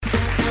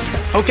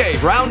Okay,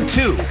 round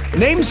two.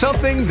 Name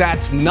something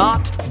that's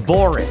not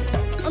boring.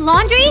 A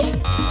laundry?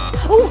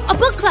 Ooh, a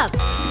book club.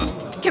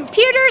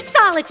 Computer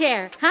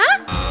solitaire,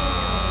 huh?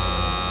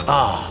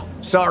 Ah,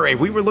 sorry,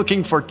 we were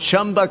looking for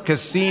Chumba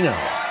Casino.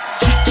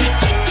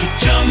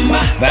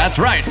 That's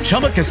right,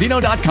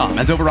 ChumbaCasino.com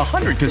has over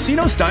 100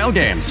 casino-style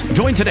games.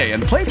 Join today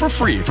and play for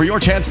free for your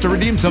chance to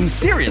redeem some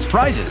serious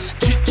prizes.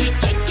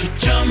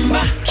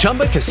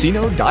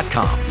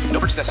 ChumbaCasino.com. No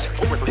purchase necessary.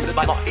 Void where prohibited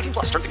by law. 18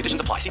 plus. Terms and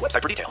conditions apply. See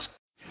website for details.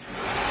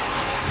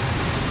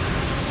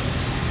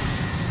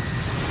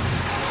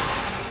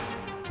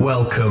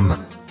 Welcome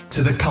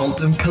to the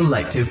Cultum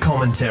Collective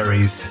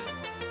Commentaries,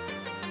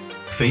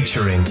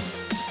 featuring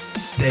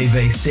Dave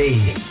AC,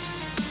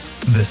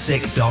 the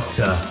Sixth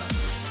Doctor,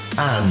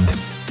 and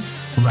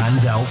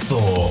Randall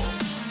Thor.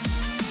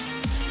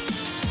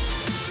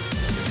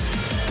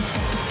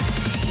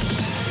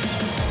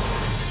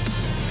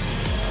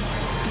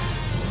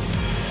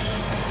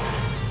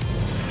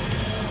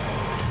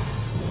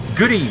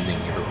 Good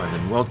evening, everyone,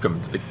 and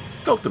welcome to the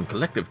Cultum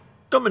Collective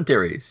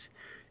Commentaries.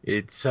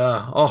 It's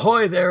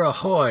ahoy there,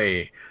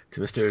 ahoy,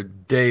 to Mr.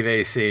 Dave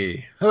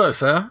AC. Hello,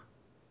 sir.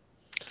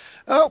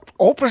 Oh,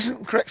 all present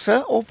and correct, sir.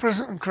 All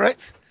present and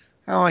correct.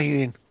 How are you,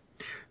 Ian?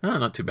 Oh,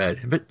 not too bad.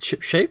 A bit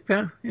ship-shape,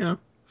 you know.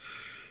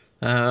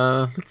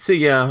 Let's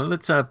see,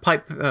 let's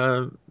pipe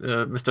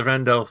Mr.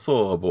 Randall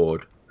Thor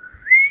aboard.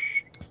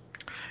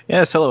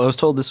 Yes, hello. I was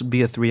told this would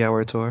be a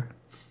 3-hour tour.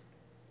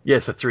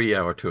 Yes, a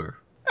 3-hour tour.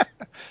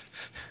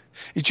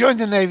 You joined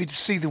the Navy to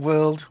see the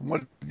world. And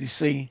what did you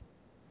see?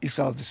 You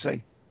saw the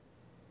sea.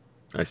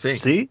 I see.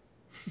 See?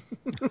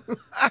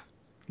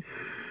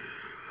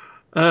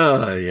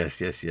 Yes.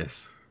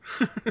 It's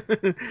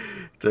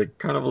a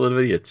Carnival of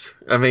Idiots.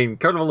 I mean,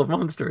 Carnival of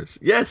Monsters.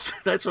 Yes,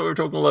 that's what we're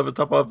talking about at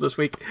the top of this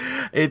week.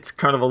 It's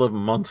Carnival of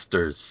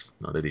Monsters,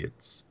 not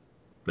idiots.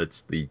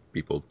 That's the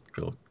people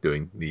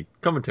doing the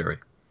commentary.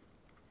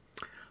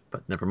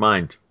 But never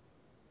mind.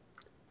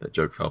 That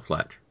joke fell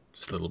flat.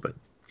 Just a little bit.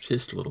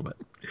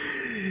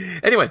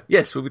 Anyway,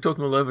 yes, we'll be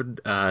talking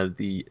about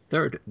the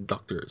third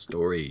Doctor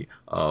story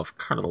of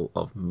Carnival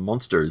of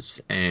Monsters.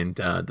 And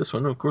this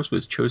one, of course,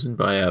 was chosen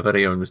by our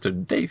very own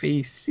Mr. Dave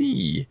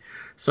AC.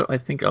 So I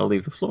think I'll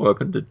leave the floor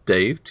open to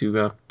Dave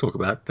to talk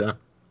about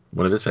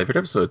one of his favourite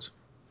episodes.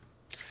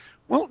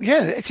 Well,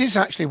 yeah, it is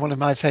actually one of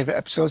my favourite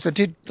episodes.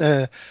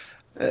 The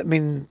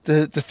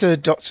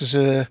third Doctor's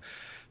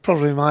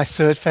probably my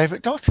third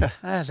favourite Doctor.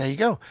 There you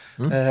go.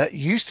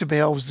 Used to be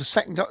always the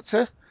second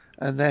Doctor,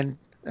 and then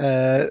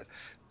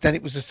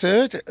it was the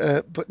third,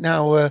 but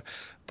now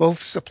both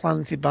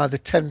supplanted by the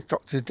 10th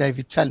Doctor,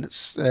 David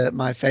Tennant's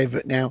my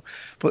favourite now,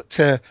 but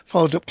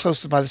followed up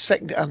closely by the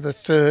second and the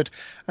third,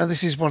 and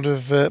this is one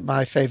of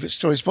my favourite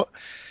stories. But,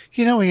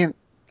 you know, Ian,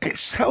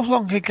 it's so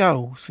long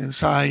ago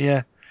since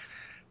I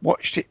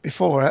watched it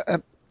before.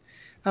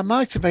 I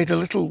might have made a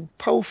little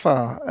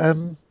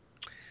profile.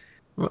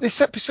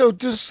 This episode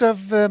does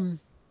have, John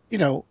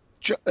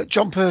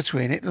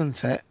Pertwee in it,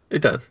 doesn't it?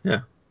 It does,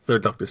 yeah.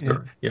 Third Doctor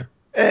story, yeah.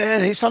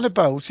 And it's on a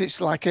boat.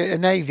 It's like a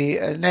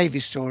navy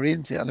story,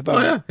 isn't it? On a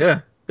boat. Oh, yeah,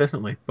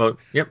 definitely.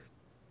 Boat, yep.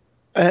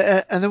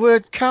 And the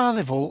word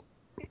carnival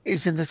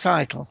is in the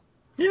title.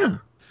 Yeah.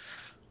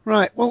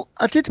 Right. Well,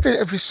 I did a bit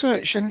of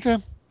research, and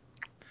can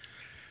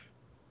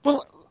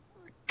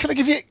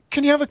you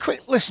have a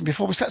quick listen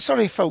before we start?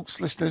 Sorry, folks,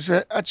 listeners.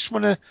 I just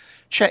want to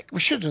check. We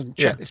shouldn't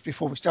check this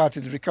before we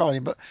started the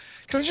recording, but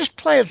can I just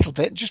play a little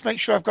bit and just make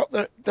sure I've got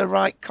the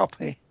right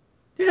copy?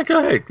 Yeah, go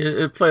ahead.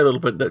 Play a little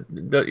bit.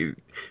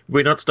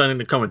 We're not starting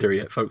the commentary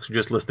yet, folks. We're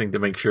just listening to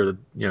make sure that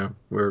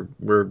we're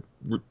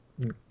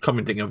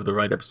commenting over the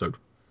right episode.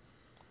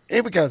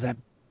 Here we go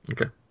then.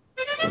 Okay.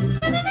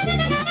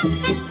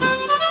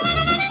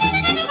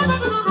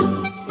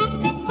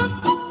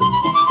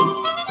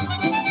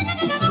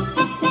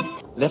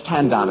 Left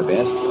hand down a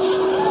bit.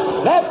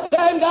 Left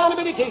hand down a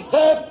bit, it is,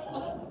 sir.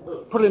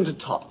 Put it into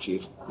top,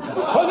 Chief.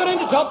 Put it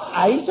into top.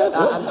 Aye, sir.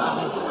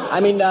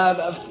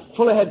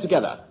 Full ahead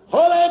together. Full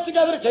ahead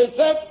together, it is,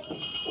 sir.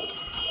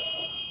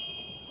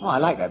 Oh, I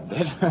like that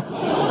bit.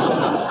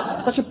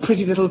 Such a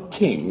pretty little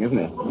ting, isn't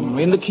it?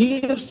 In the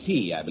key of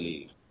C, I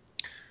believe.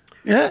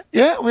 Yeah.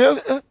 Well,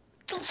 it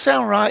doesn't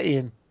sound right,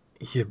 Ian.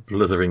 You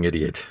blithering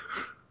idiot.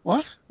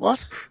 What?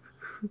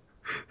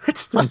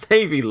 It's the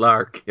Navy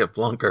lark, you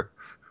plonker.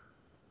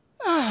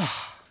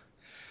 Ah.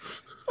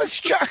 I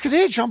could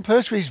hear John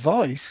Pertwee's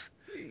voice.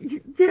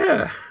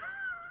 Yeah.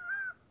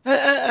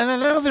 And I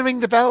know they ring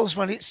the bells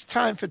when it's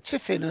time for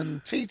tiffin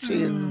and tea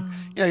and,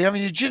 you're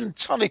having your gin and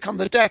tonic on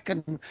the deck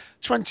and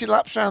 20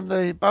 laps around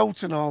the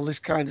boat and all this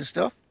kind of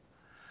stuff.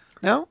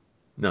 No?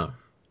 No,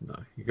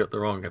 you got the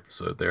wrong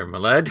episode there, my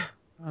lad.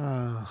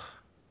 Oh.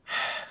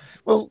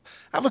 Well,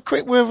 have a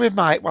quick word with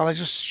Mike while I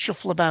just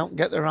shuffle about and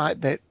get the right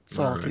bit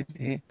sorted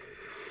here.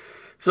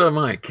 So,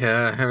 Mike,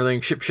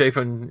 everything shipshape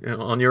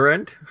on your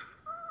end?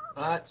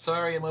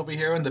 Sorry, I'm over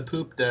here on the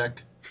poop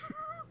deck.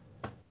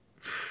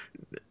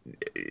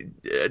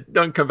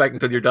 Don't come back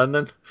until you're done,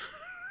 then.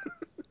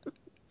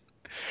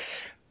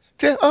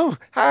 Oh,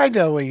 I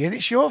know, Ian.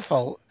 It's your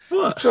fault. I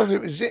What? told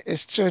it was it.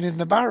 It's turning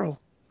the barrel.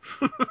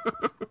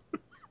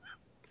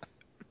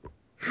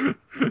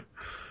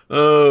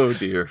 Oh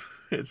dear.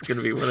 It's going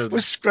to be one of We're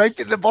the.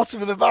 scraping the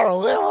bottom of the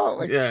barrel there, aren't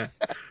we? Yeah.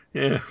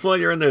 Yeah. While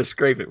you're in there,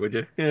 scrape it, would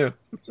you? Yeah.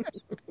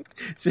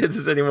 See if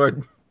there's any more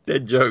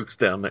dead jokes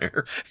down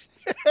there.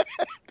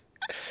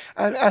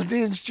 And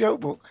Ian's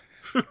joke book.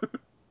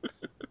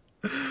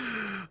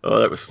 Oh,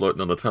 that was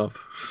floating on the top.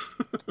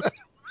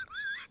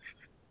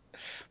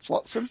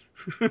 Flotsam.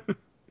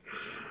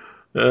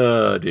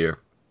 Oh dear.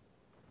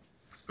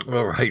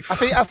 All right. I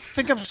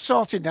think I'm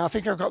sorted now. I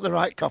think I've got the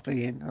right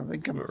copy in. I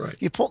think All right.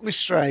 you put me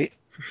straight.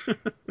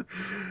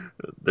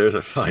 There's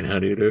a fine how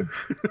do you do.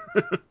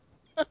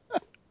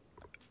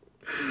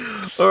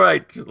 All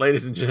right,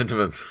 ladies and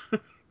gentlemen,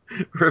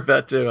 we're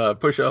about to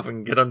push off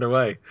and get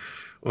underway,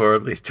 or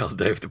at least tell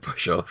Dave to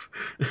push off.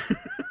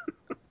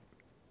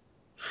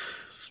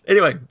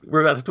 Anyway,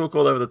 we're about to talk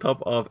all over the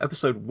top of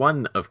episode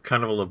 1 of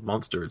Carnival of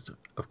Monsters.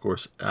 Of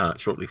course,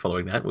 shortly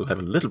following that, we'll have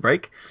a little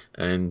break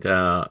and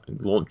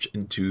launch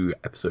into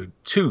episode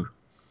 2.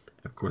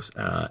 Of course,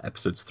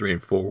 episodes 3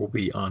 and 4 will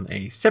be on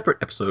a separate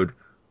episode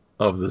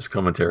of this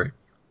commentary.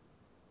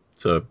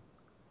 So,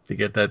 to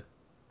get that,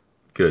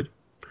 good.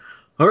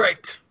 All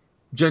right,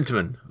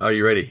 gentlemen, are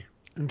you ready?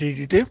 Indeed,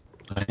 you do.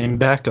 I'm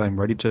back. I'm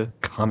ready to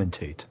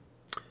commentate.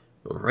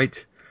 All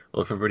right.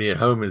 Well, if everybody at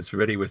home is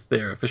ready with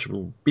their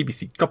official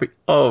BBC copy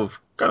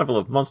of Carnival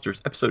of Monsters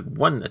episode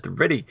 1 at the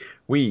ready,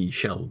 we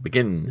shall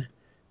begin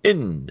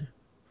in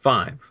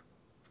 5,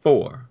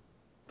 4,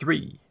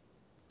 3,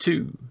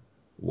 2,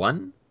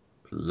 1,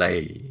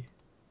 play.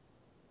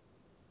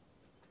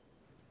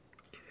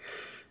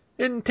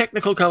 In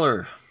technical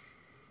color.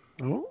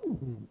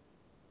 Ooh.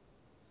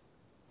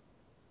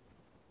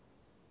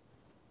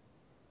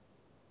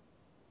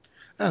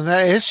 And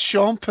that is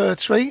Sean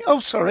Pertwee. Oh,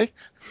 sorry.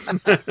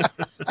 Have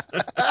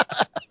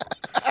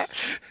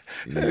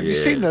you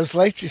seen Yes. those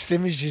latest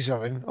images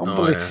of him? Oh,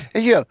 Unbelievable.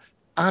 yeah. You know,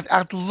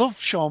 I'd love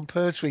Sean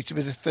Pertwee to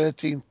be the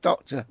 13th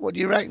Doctor. What do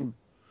you reckon?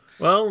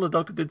 Well, the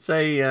doctor did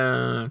say,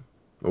 or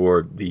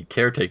the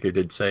caretaker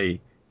did say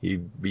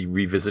he'd be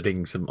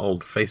revisiting some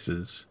old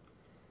faces.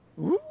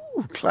 Ooh,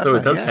 So it clever,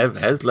 does yeah.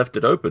 has left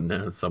it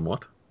open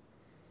somewhat.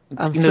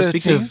 And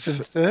Speaking 13th and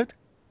of 3rd.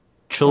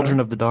 children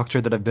Sorry. of the Doctor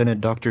that have been in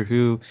Doctor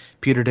Who,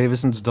 Peter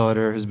Davison's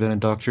daughter has been in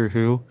Doctor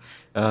Who.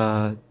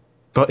 But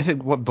I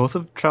think both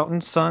of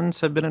Troughton's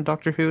sons have been in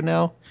Doctor Who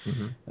now.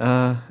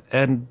 Mm-hmm.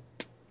 And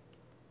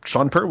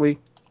Sean Pertwee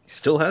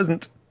still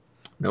hasn't.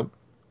 Nope.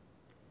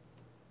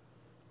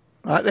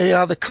 Right, they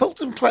are the cult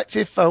and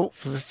collective vote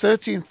for the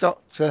 13th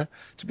Doctor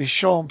to be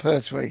Sean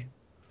Pertwee.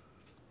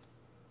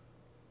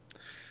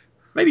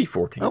 Maybe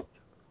 14. Oh,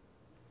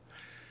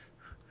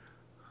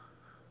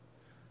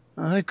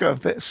 they've got a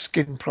bit of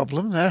skin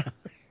problem there.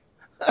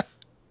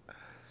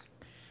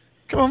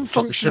 Come on,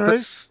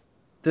 functionaries.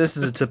 This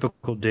is a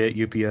typical day at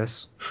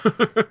UPS.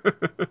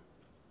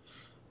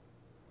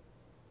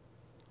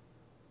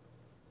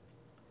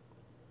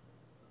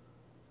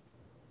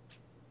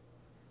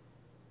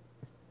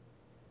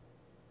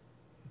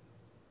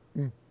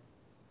 The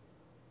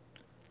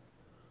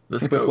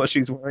With scope. what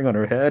she's wearing on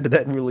her head,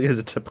 that really is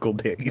a typical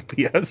day at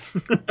UPS.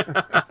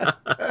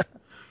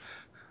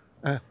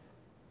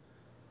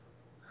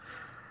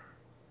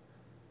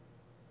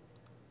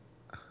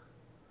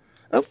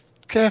 Oh,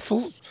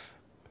 careful.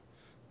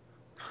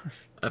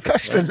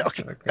 Gosh, they're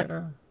knocking.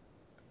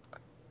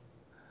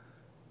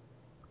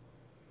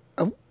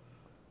 Oh,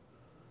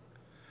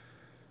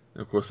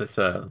 Of course, that's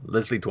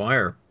Leslie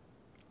Dwyer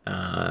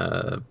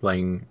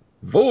playing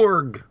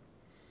Vorg,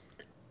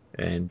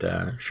 and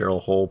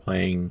Cheryl Hole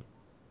playing.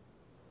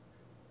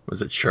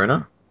 Was it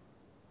Sherna?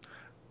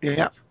 yeah.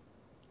 Yes.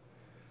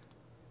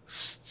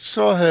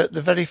 Saw her at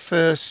the very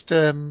first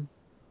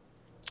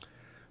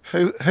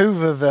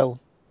Hooverville.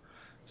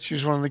 She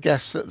was one of the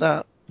guests at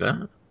that.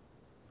 Yeah.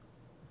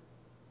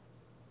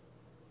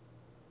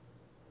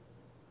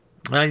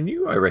 I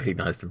knew I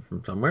recognized him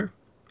from somewhere.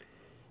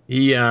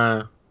 He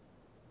was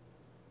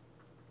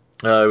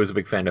a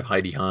big fan of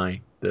Heidi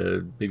High,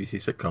 the BBC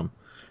sitcom,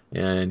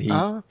 and he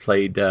Oh,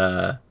 played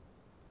Mr.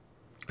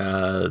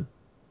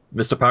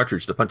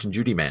 Partridge, the Punch and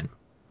Judy man.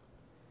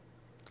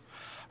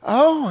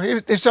 oh, he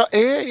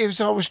was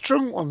always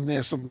drunk one day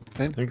or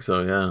something. I think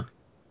so, yeah.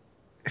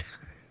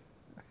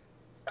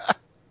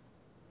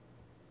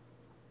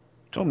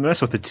 Don't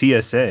mess with the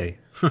TSA.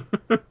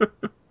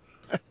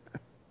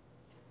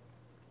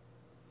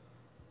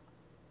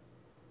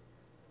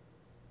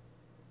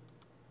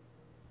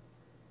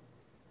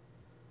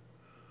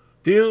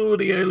 Deal with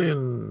the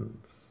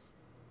aliens.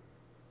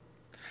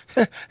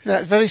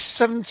 That very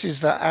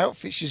 70s, that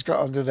outfit she's got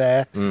under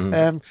there.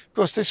 Mm. Of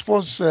course, this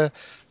was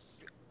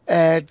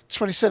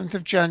 27th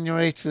of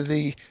January to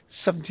the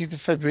 17th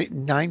of February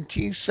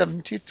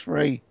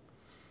 1973.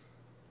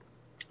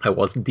 I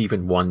wasn't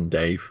even one,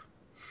 Dave.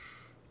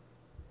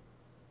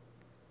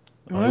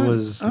 I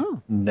was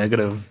Oh,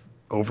 negative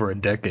over a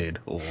decade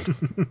old.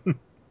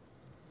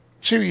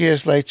 2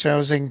 years later, I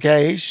was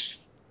engaged.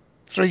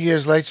 3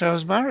 years later, I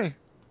was married.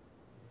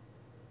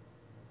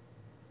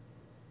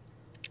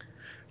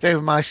 They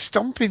were my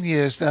stomping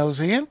years,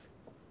 those, Ian.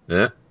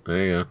 Yeah,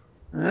 there you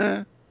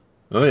Uh,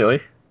 go. Oi, oi.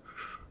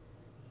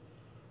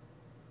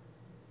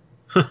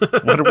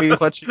 What are we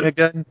watching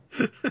again?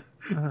 uh.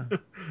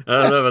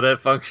 I don't know about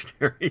that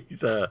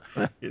functionary's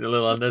getting a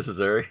little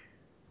unnecessary.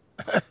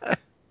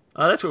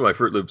 Oh, that's where my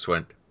Fruit Loops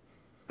went.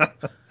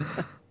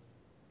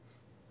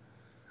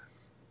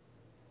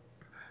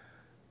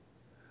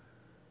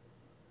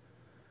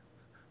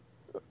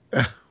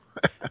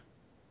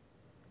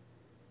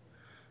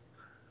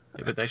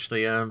 Yeah, but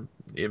actually, yeah,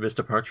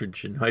 Mr.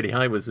 Partridge in Heidi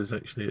High was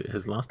actually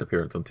his last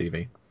appearance on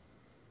TV.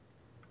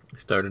 He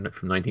started it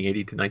from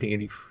 1980 to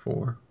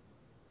 1984.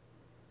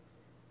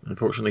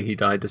 Unfortunately, he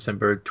died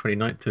December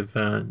 29th of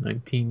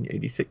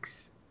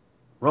 1986.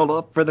 Roll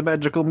up for the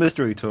magical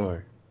mystery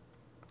tour.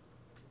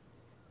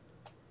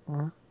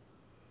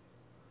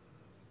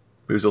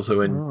 He was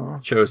also in Oh.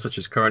 shows such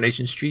as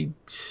Coronation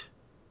Street,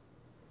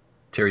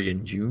 Terry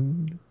and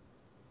June,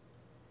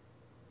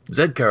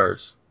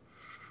 Z-Cars.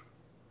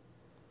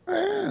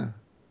 Yeah.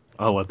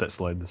 I'll let that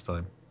slide this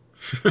time.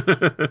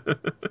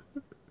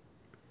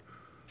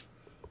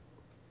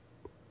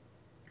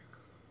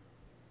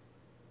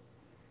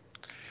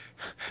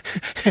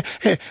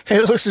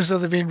 It looks as though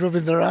they've been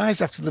rubbing their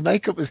eyes after the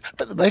makeup was.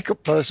 But the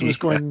makeup person was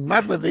Yeah. going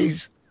mad with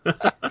these.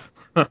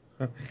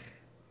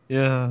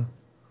 Yeah.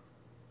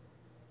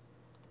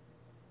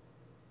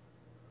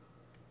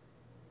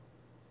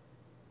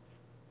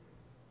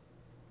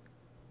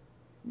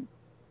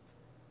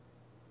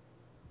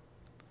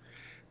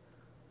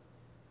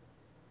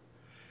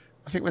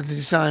 I think when they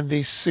designed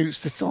these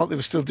suits, they thought they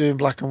were still doing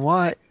black and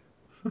white.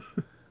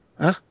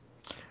 Huh?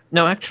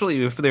 No,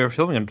 actually, if they were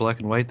filming in black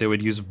and white, they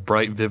would use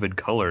bright, vivid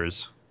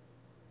colors.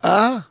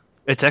 Ah.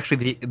 It's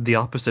actually the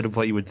opposite of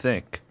what you would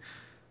think.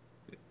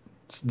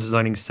 It's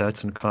designing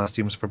sets and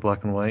costumes for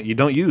black and white. You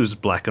don't use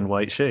black and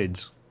white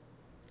shades.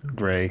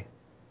 Gray.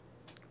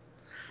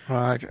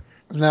 Right.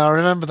 Now I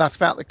remember that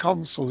about the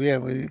console.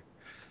 Yeah.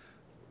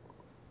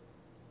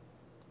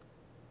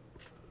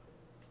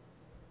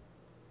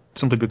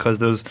 Simply because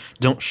those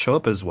don't show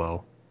up as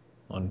well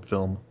on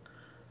film.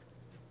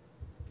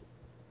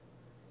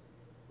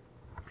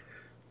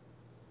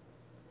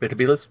 Better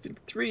Be Listed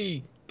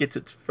 3 gets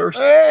its first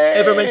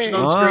ever mention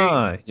on Hey! screen.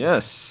 Ah,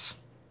 yes.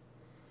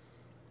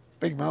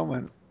 Big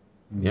moment.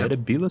 Yep.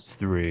 Metabolus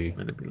 3.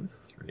 Better Be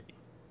Listed 3.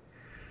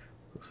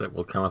 Looks like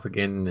will come up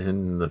again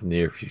in the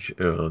near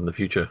future. In the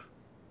future.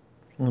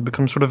 Well, it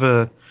becomes sort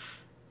of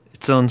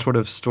its own sort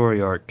of story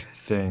arc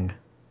thing.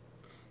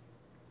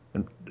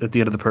 And at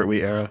the end of the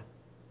Pertwee era.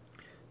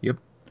 Yep.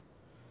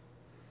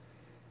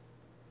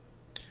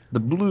 The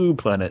blue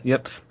planet.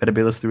 Yep.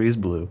 Metabolus 3 is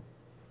blue.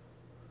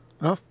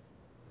 Oh.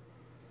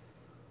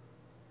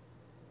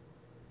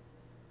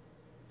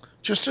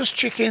 Just as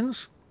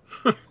chickens.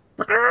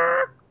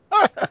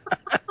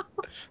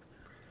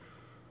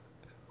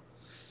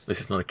 This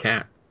is not a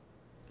cat.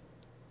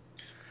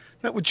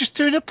 No, we're just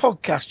doing a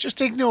podcast. Just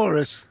ignore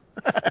us.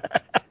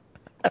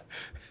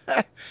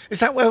 Is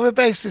that where we're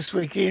based this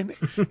week, Ian?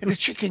 In a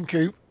chicken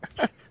coop?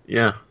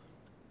 Yeah.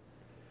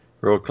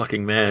 We're all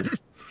clucking mad.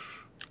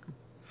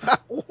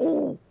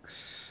 Oh.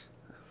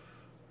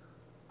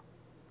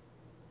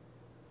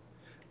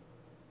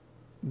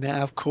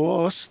 Now, of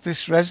course,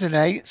 this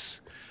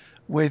resonates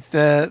with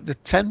the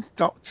 10th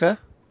Doctor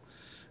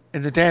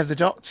in the Day of the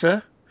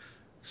Doctor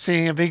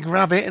seeing a big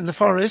rabbit in the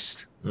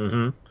forest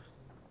Mm-hmm.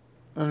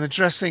 and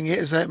addressing it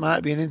as though it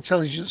might be an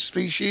intelligent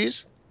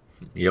species.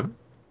 Yep.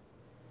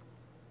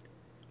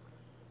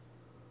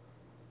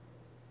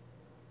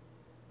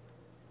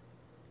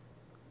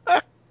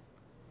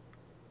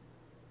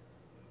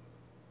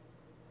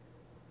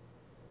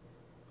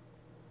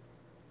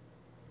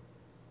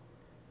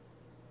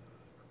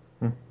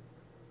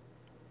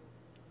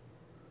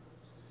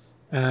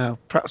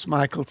 Perhaps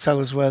Mike will tell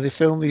us where they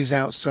filmed these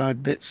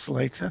outside bits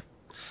later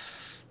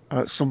or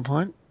at some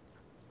point.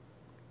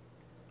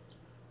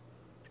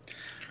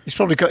 He's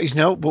probably got his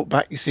notebook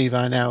back, you see,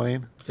 by now,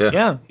 Ian.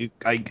 Yeah. Yeah,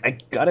 I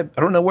got it.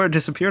 I don't know where it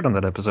disappeared on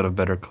that episode of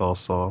Better Call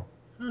Saul.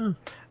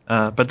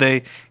 But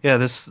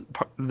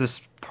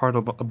this part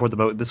aboard the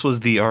boat. This was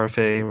the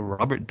RFA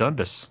Robert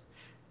Dundas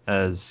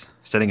as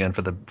setting in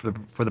for the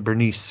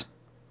Bernice.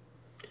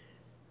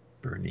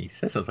 Bernice.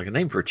 That sounds like a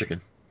name for a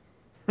chicken.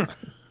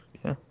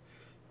 Yeah.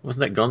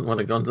 Wasn't that one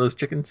of Gonzo's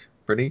chickens?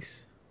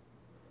 Bernice?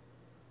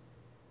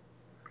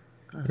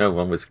 No,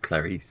 one was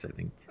Clarice, I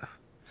think.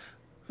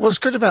 What's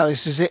good about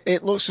this is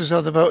it looks as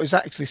though the boat is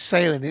actually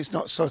sailing. It's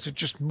not sort of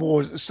just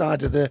moored at the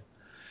side of the.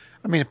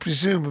 I mean,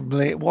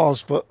 presumably it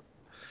was, but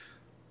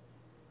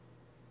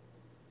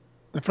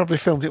they probably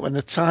filmed it when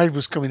the tide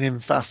was coming in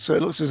fast, so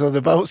it looks as though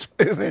the boat's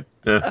moving.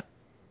 Yeah.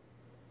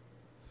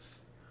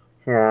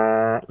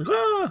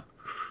 Ah!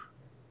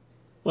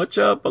 Watch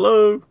out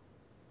below!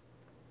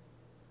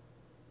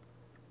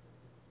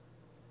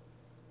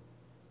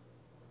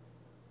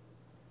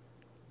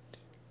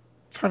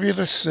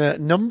 Fabulous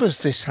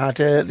numbers this had.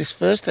 This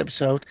first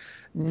episode,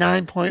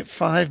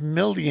 9.5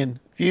 million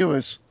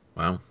viewers.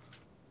 Wow.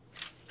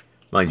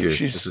 Mind you, Which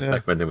this is was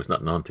back when there was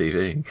nothing on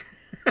TV.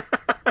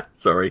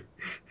 Sorry.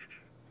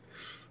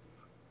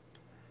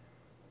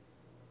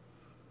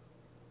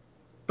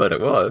 But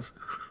it was.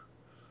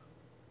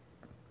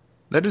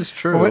 That is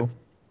true.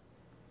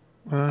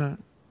 Well,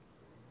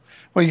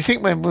 you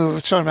think when we were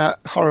talking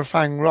about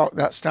Horrifying Rock,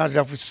 that started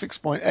off with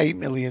 6.8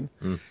 million,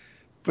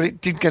 but it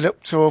did get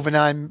up to over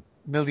 9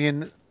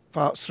 million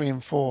parts 3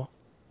 and 4.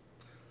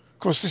 Of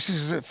course, this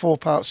is a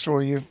 4-part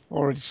story, you've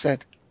already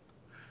said.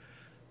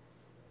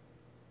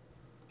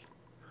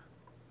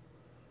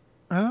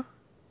 Huh?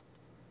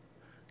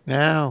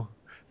 Now,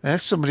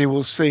 there's somebody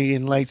we'll see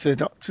in later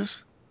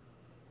Doctors.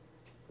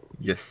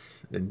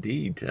 Yes,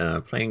 indeed.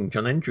 Playing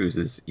John Andrews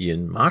is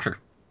Ian Marter.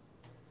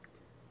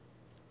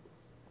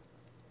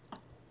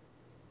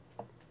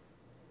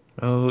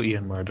 Oh,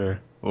 Ian Marter.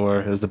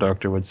 Or, as the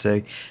Doctor would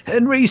say,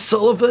 Henry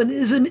Sullivan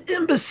is an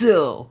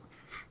imbecile!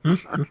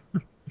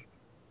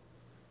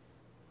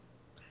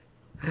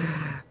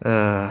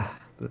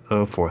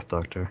 Fourth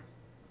Doctor.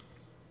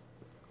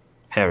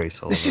 Harry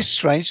Sullivan. This is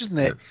strange, isn't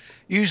it?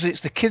 Yes. Usually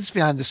it's the kids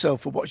behind the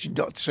sofa watching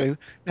Doctor Who.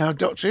 Now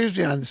Doctor Who's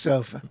behind the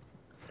sofa.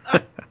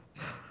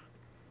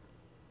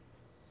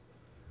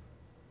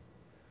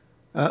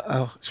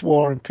 Uh-oh, it's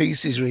War and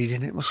Peace he's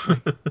reading, it must be.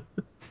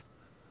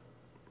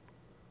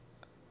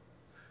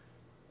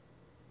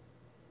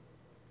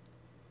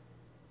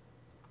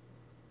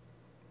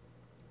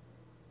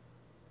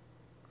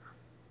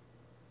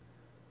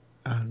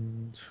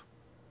 And...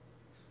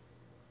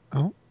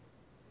 oh.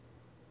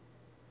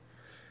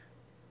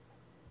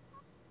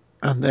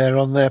 And they're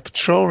on their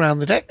patrol around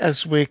the deck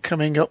as we're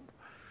coming up,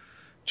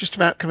 just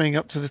about coming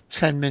up to the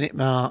 10-minute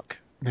mark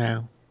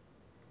now.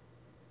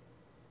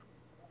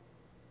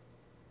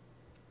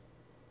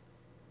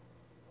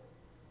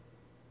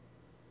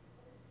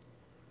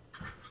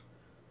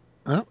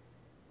 Oh.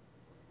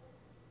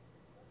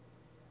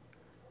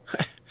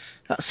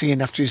 That's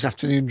seeing after his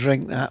afternoon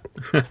drink, that.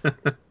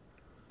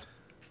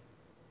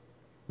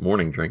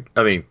 Morning drink.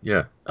 I mean,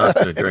 yeah,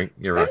 afternoon drink.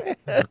 You're right.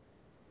 Yeah,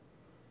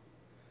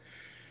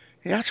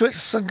 that's where the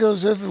sun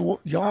goes over the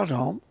yard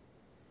arm.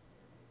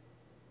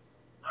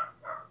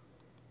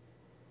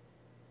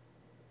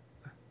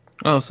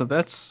 Oh, so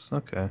that's...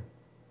 okay.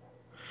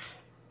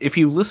 If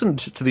you listened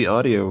to the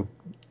audio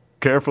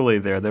carefully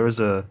there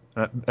was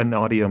an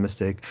audio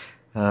mistake.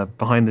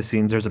 Behind the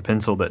scenes, there's a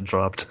pencil that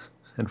dropped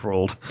and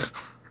rolled.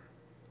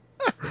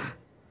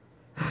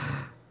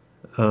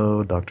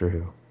 Oh, Doctor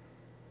Who.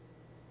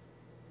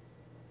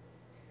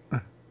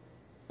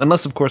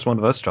 Unless, of course, one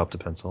of us dropped a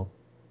pencil.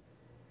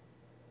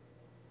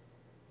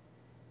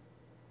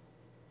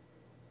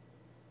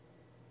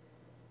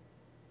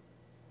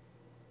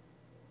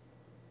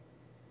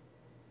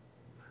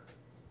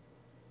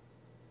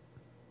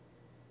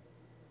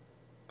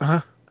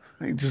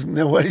 He doesn't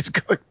know where he's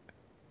going.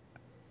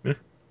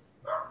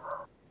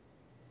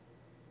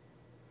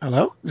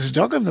 Hello? There's a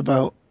dog on the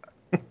boat.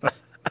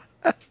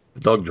 The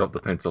dog dropped the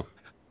pencil.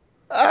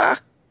 Ah!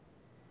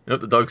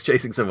 Yep, the dog's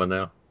chasing someone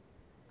now.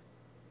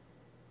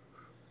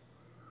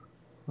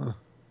 Huh.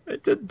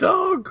 It's a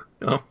dog!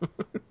 Oh.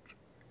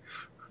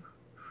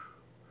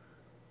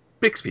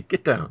 Bixby,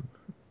 get down.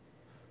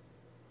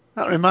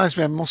 That reminds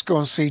me, I must go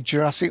and see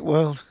Jurassic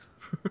World.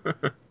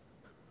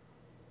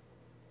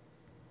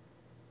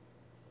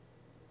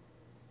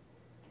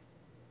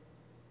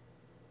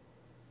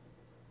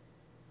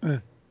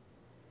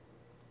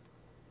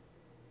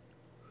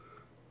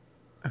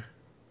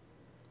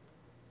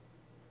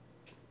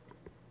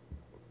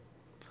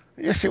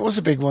 Yes, it was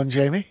a big one,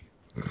 Jamie.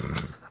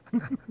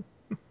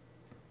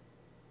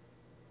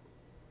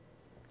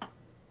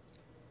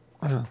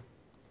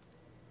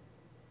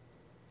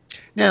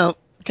 Now,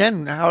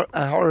 again,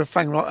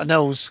 Horrifying Rock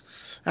knows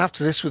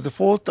after this with the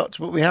Fourth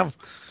Doctor, but we have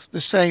the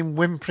same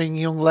whimpering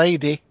young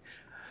lady.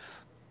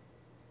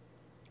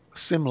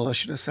 Similar,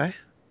 should I say?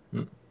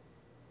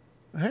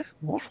 Eh?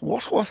 What?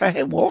 What?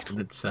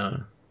 It's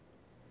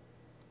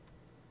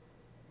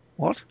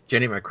What?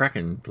 Jenny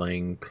McCracken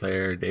playing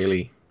Claire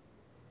Daly.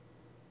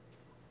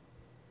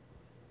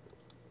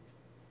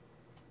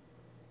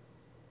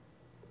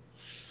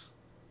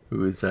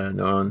 Who is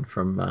known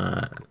for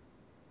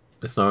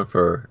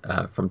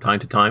From Time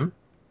to Time,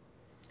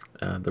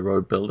 The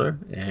Road Builder,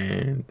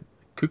 and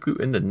Cuckoo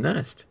in the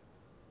Nest.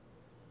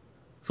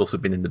 It's also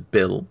been in The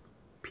Bill,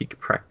 Peak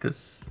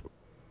Practice.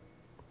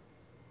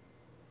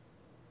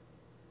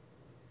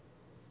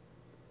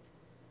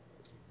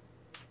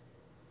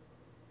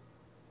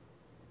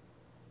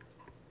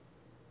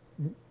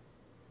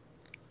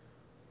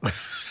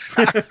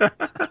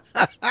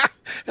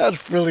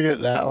 That's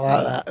brilliant, that. I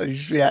like that.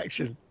 His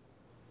reaction.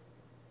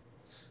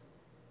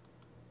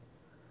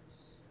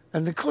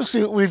 And of course,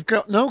 we've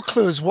got no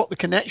clues what the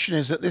connection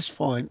is at this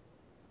point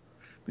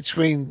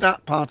between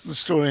that part of the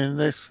story and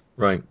this.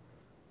 Right.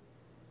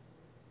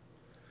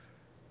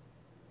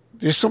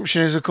 The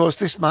assumption is, of course,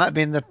 this might have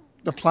been the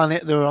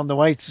planet they were on the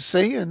way to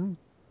see, and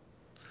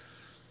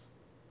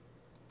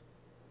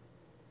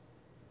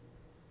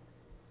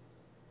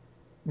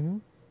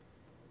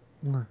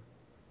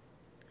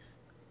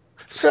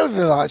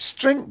Sylvia likes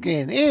drink,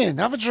 Ian. Ian,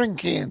 have a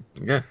drink, Ian.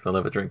 Yes, I'll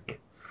have a drink.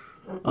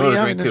 What are you Another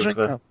having drink a drink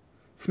of of?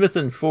 Smith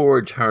and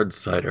Forge hard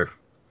cider.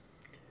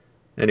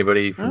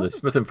 Anybody from Huh? the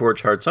Smith and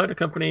Forge Hard Cider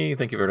Company?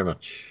 Thank you very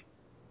much.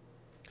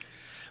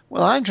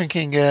 Well, I'm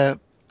drinking a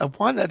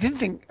wine that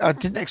I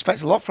didn't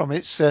expect a lot from.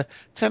 It's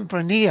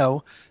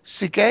Tempranillo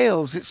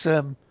Cigales. It's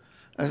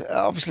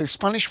obviously a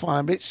Spanish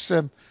wine, but it's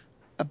a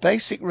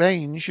basic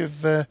range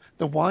of the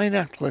wine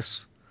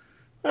atlas.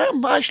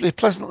 I'm actually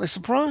pleasantly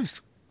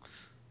surprised.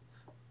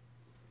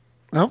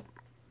 No.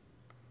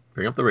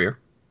 Bring up the rear.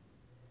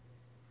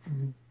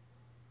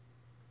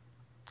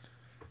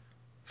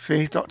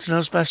 See, Doctor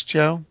knows best,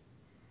 Joe.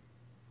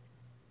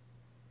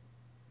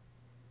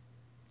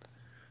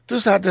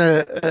 Does add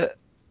a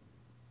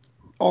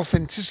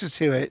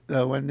authenticity to it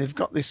though when they've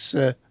got this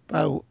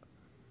boat.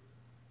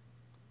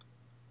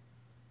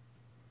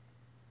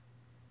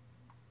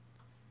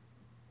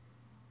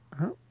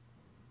 Huh?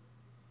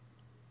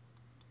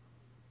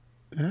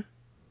 Yeah.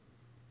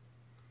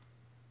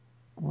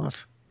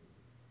 What?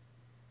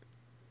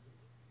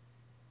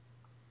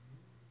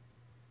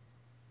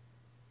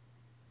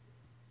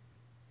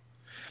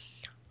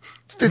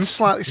 Did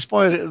slightly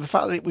spoil it. The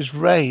fact that it was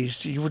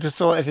raised, you would have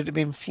thought if it had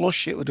been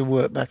flush, it would have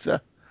worked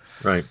better.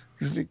 Right.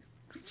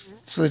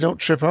 So they don't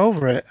trip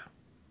over it.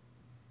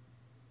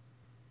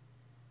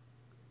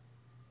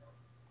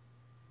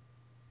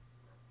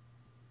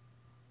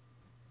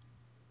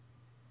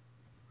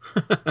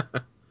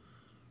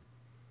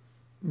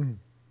 Mm.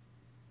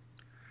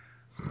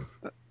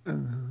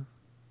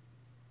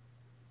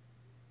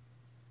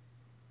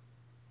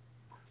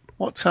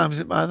 What time is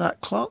it by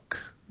that clock?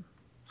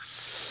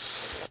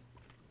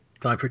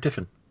 Time for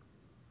tiffin.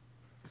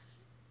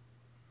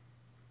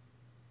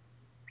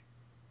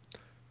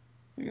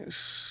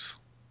 It's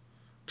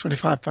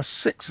 25 past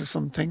 6 or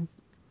something.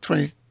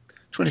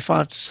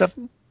 25 to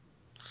 7.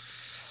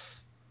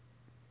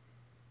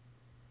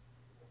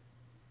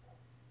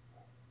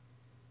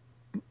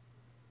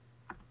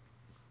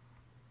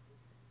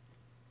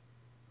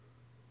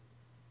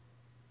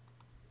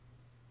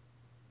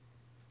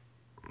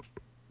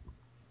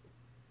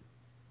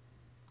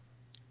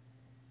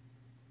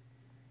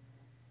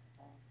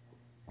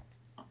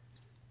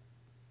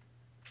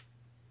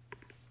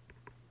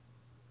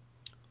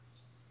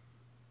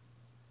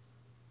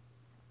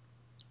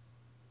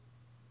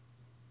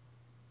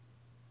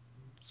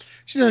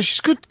 You know, she's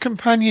a good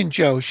companion,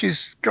 Joe.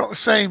 She's got the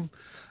same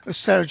as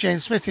Sarah Jane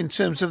Smith in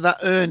terms of that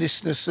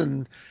earnestness,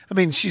 and I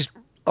mean, she's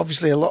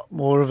obviously a lot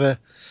more of a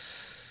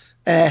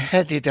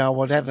airheaded or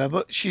whatever,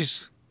 but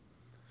she's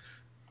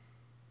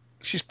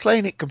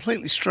playing it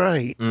completely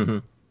straight. Mm-hmm.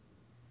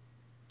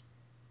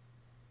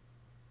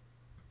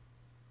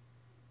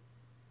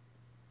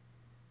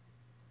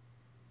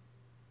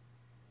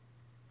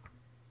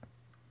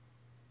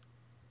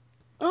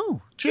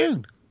 Oh,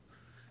 June.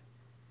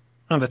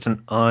 Oh, that's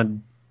an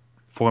odd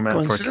format for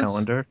a Coincidence?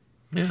 calendar.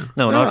 Yeah.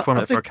 No, an odd No, I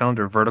format for a think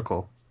calendar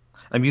vertical.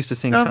 I'm used to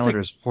seeing I'm think,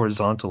 calendars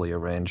horizontally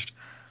arranged.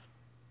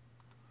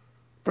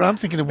 but I'm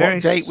thinking of Very.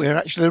 what date we're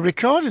actually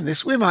recording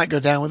this. We might go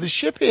down with the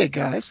ship here,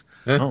 guys.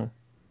 Yeah. Oh.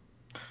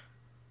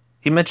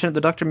 The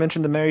doctor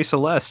mentioned the Mary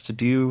Celeste.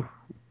 Do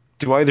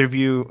either of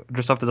you,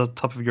 just off the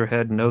top of your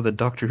head, know the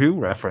Doctor Who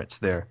reference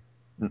there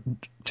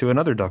to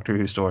another Doctor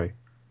Who story?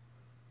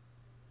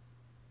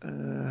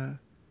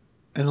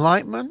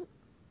 Enlightenment.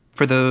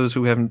 For those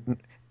who haven't,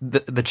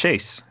 the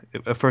Chase,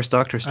 a First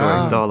Doctor story,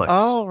 Mm-hmm. Daleks,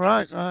 Oh,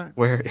 right.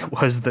 where it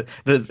was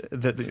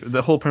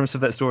the whole premise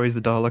of that story is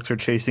the Daleks are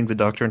chasing the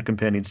Doctor and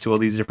companions to all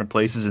these different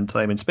places in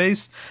time and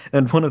space,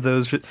 and one of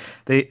those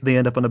they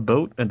end up on a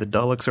boat and the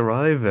Daleks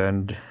arrive,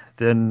 and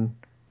then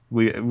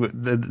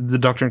the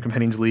Doctor and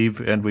companions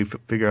leave, and we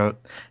figure out,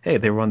 hey,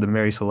 they were on the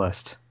Mary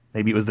Celeste.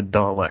 Maybe it was the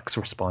Daleks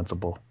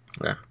responsible.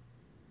 Yeah.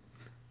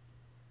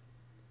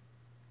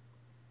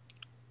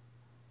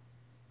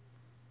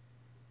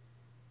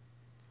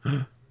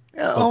 Yeah,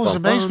 it Bum, always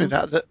bum, amazed me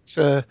bum.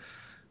 that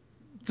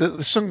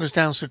the sun goes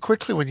down so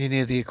quickly when you're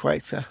near the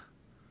equator,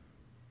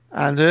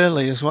 and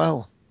early as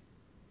well.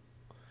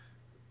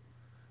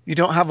 You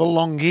don't have a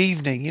long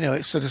evening, you know,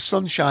 it's sort of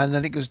sunshine,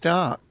 then it goes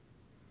dark.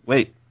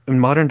 Wait, in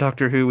modern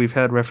Doctor Who, we've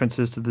had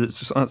references to the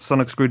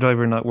sonic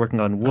screwdriver not working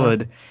on Uh,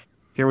 wood.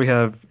 Here we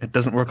have it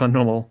doesn't work on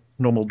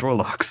normal draw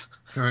locks.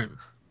 All right.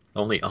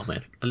 Only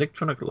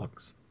electronic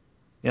locks.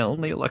 Yeah,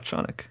 only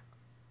electronic.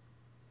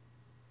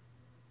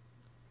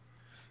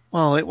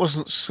 well, it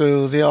wasn't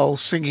so the all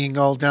singing,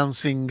 all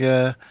dancing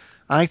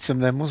item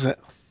then, was it?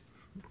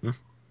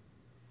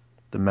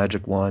 The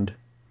magic wand.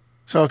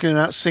 Talking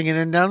about singing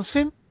and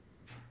dancing?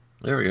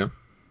 There we go.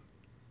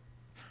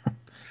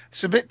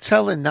 It's a bit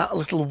telling that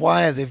little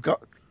wire they've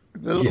got,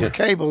 the little Yeah.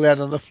 cable they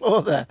had on the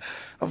floor there,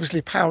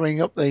 obviously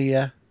powering up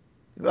the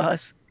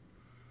device.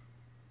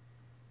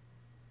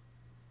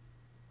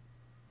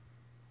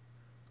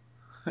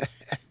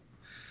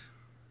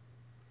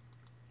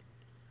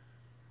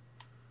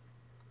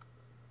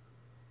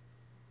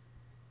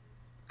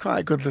 Quite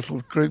a good little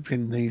group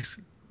in these.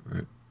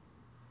 Right.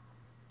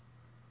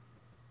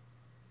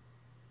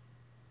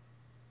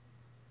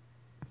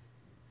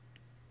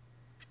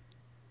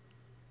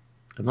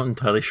 I'm not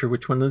entirely sure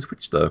which one is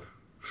which, though.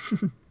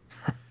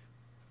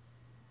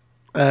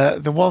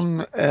 The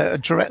one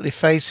directly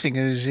facing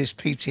us is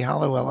P.T.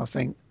 Halliwell, I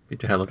think.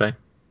 Peter Halliday.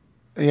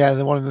 Yeah,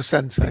 the one in the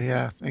centre,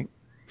 yeah, I think.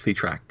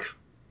 Track,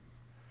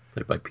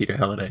 played by Peter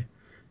Halliday.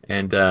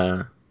 And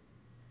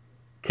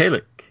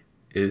Kalik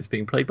is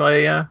being played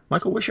by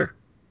Michael Wisher.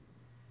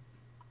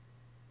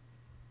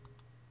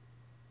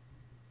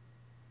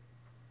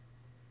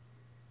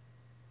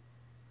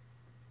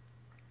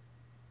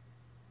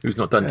 Who's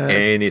not done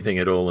anything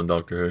at all in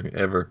Doctor Who,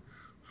 ever.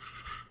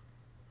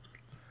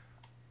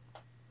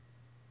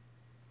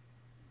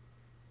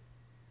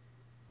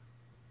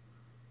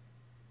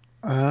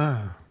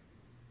 Ah.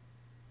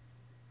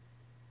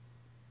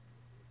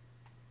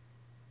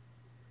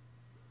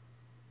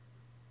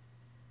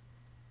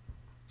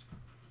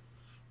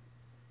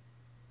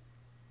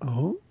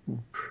 Oh.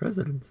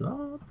 President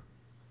Zob.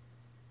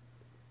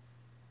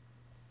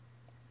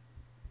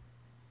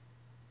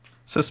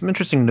 So some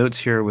interesting notes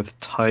here with the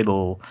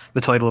title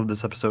of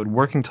this episode.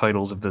 Working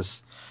titles of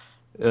this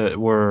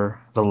were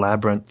The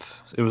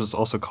Labyrinth. It was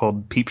also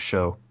called Peep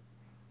Show.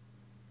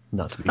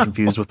 Not to be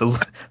confused with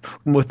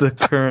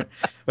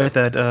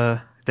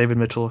that David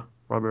Mitchell,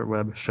 Robert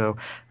Webb show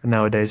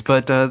nowadays.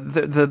 But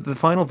the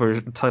final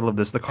version title of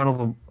this, the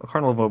Carnival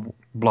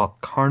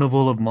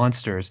of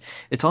Monsters.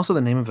 It's also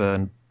the name of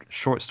a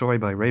short story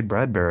by Ray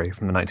Bradbury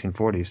from the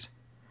 1940s.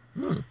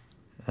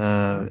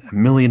 A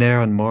millionaire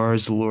on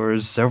Mars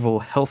lures several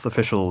health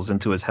officials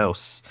into his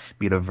house,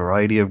 meet a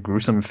variety of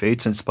gruesome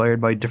fates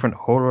inspired by different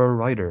horror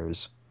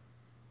writers.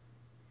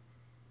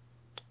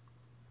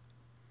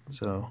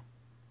 So,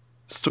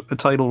 a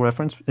title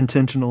reference,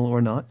 intentional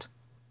or not.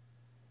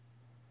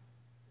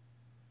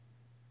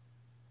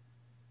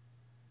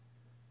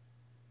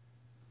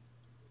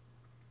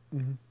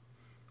 Mm-hmm.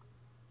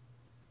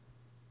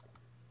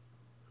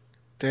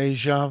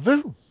 Deja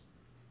vu.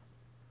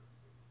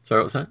 Sorry,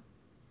 what was that?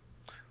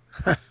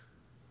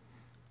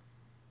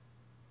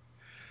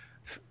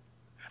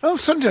 Oh,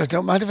 Sunday, I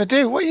don't mind if I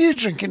do. What are you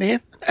drinking,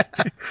 Ian?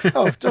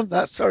 Oh, I've done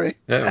that, sorry.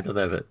 Yeah, I've done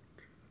that bit.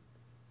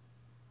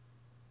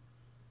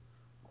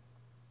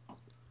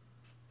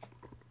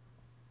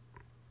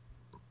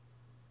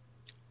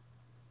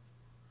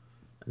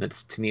 And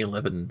it's Tennille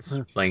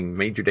Evans playing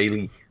Major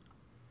Daly.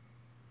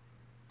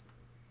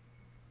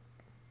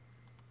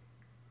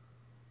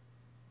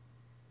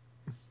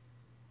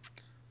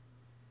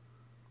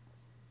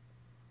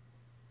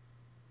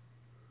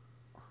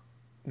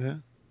 Yeah.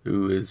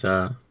 Who is,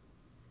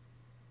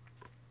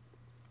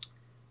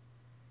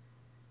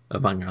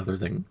 among other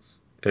things,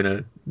 in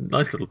a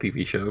nice little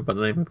TV show by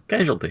the name of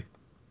Casualty.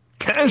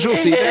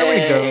 Casualty, there we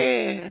go.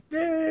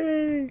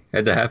 Yay!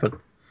 Had to happen.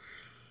 There's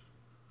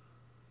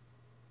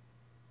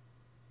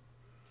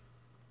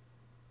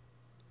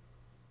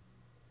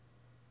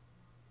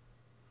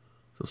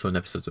also an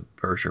episode of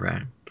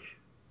Bergerac,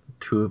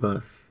 Two of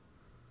Us,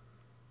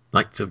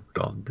 Knights of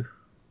God.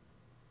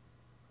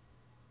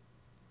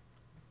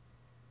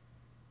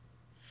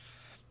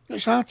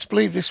 It's hard to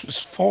believe this was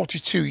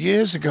 42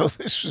 years ago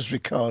this was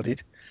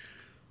recorded.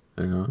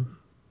 I know.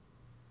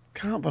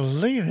 Can't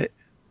believe it.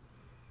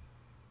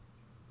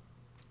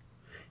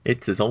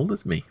 It's as old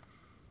as me.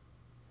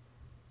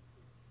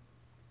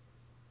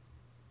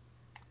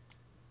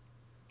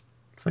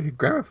 It's like a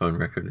gramophone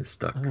record is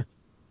stuck.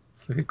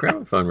 It's like a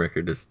gramophone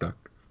record is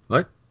stuck.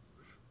 What?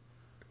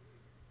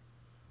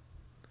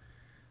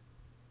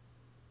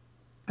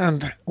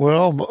 And we're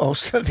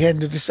almost at the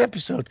end of this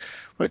episode.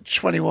 We're at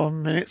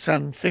 21 minutes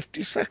and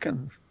 50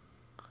 seconds.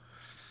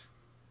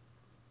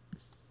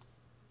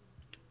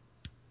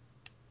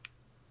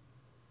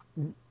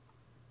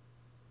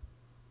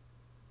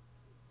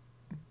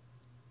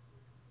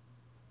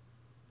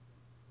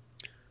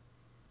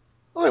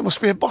 Oh, it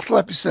must be a bottle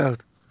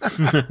episode.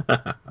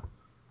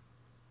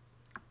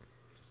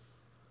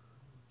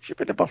 Should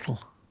be a bottle.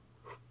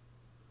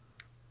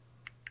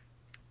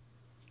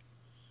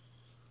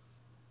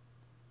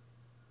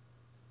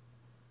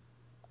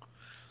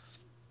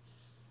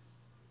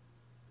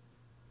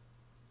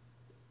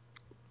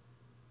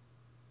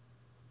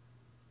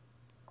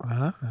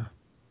 Ah.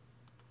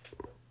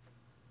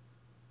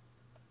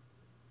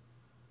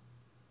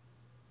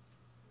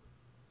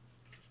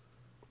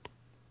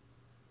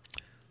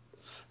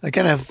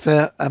 Again,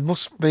 I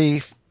must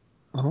be.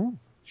 Oh,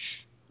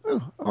 he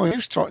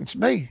was talking to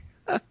me.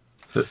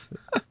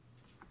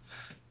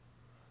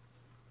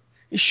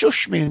 He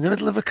shushed me in the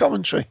middle of a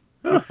commentary.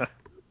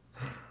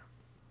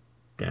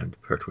 Damned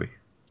Pertwee.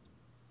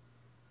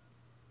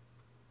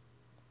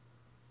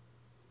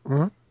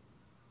 Huh?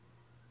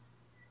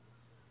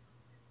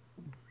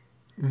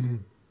 Mm.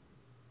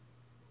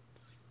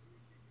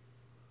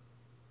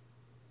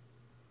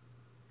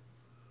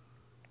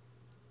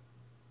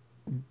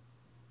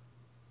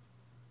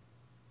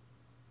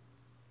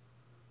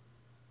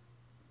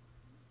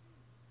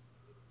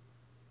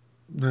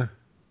 No.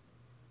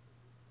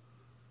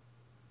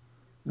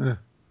 No.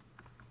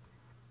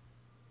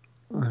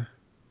 No.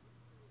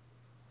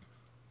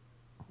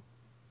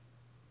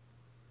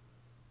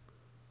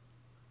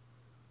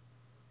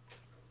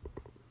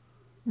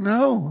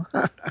 No.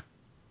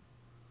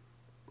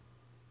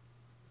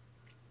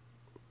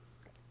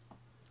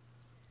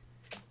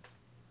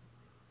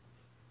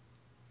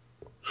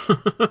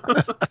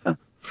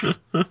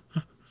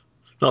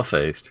 Not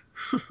phased.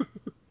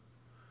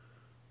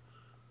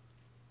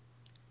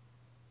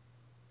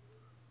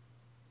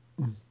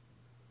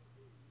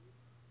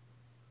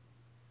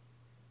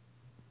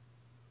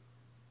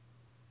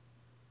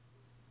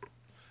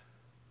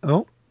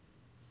 Oh.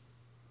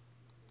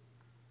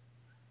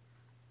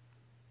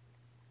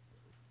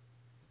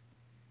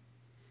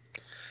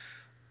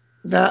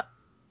 That,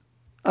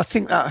 I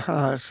think that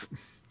has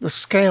the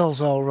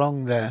scales all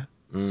wrong there.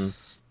 Mm.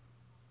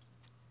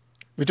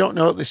 We don't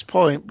know at this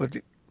point, but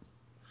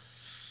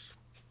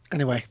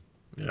anyway,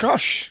 Yeah.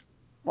 gosh,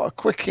 what a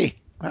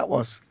quickie that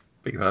was.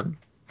 Beg your pardon?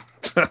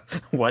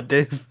 What,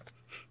 Dave?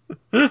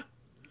 Wah,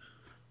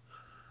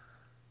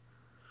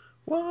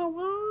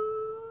 wah.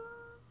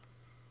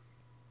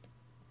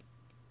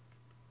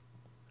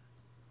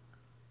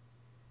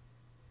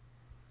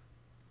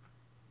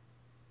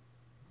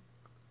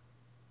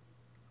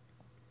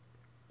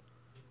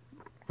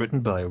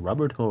 Written by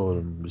Robert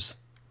Holmes.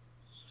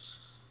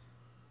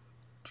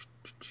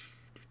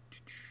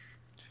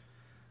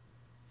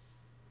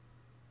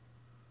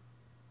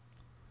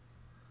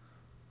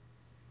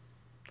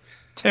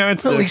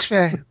 Terrence But at least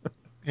Dix.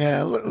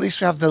 yeah, at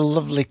least we have the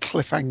lovely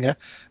cliffhanger.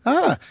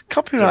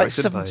 Copyright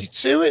Directed by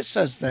 72. It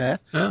says there.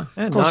 Yeah.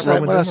 and Of not course,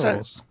 Roman when I said,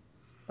 numerals.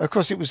 of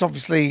course, it was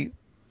obviously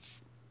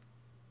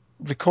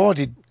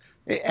recorded.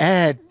 It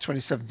aired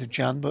 27th of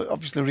Jan, but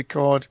obviously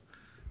record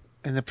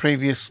in the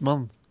previous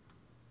month.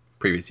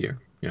 Previous year.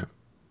 Yeah.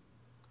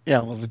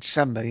 Yeah, well, the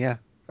December. Yeah,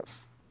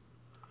 that's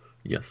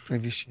Yes.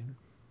 previous year.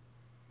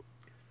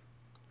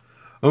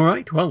 All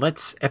right. Well,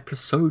 that's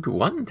episode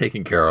 1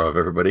 taken care of,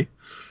 everybody.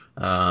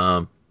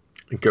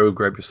 Go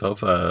grab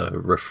yourself a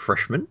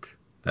refreshment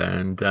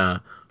and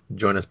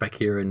join us back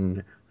here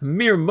in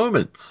mere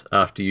moments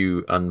after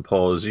you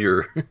unpause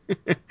your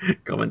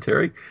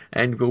commentary,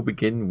 and we'll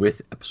begin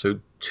with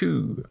episode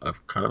 2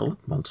 of Carnival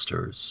of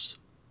Monsters.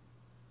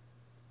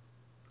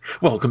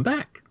 Welcome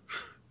back.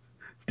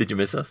 Did you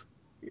miss us?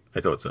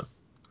 I thought so.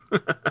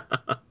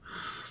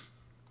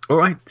 All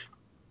right.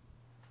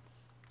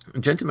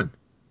 Gentlemen,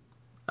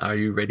 are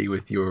you ready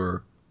with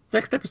your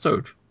next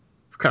episode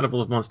of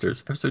Carnival of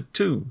Monsters, episode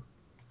 2?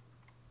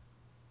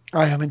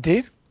 I am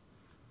indeed.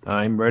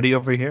 I'm ready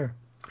over here.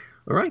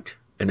 All right.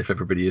 And if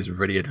everybody is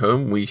ready at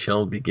home, we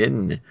shall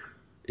begin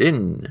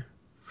in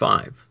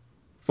 5,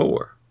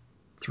 4,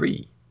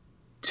 3,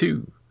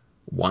 2,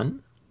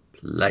 1,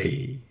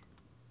 play.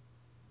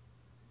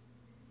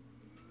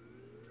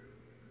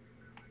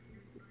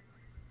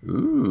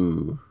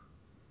 Ooh,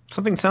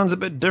 Something sounds a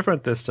bit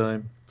different this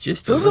time.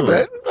 just a Does a little.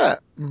 bit, doesn't it?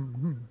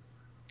 Mm-hmm.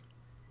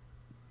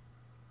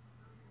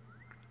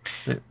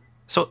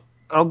 So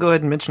I'll go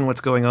ahead and mention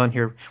what's going on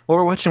here. What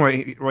we're watching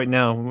right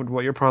now,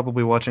 what you're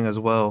probably watching as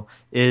well,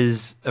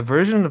 is a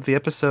version of the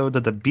episode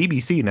that the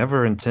BBC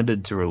never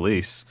intended to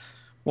release.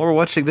 What we're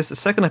watching, this is the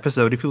second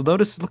episode. If you'll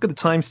notice, look at the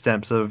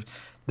timestamps of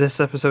this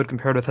episode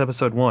compared with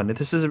episode 1.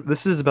 This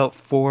is about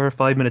 4 or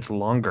 5 minutes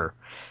longer.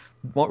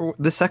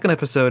 The second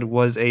episode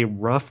was a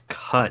rough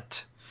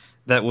cut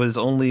that was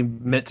only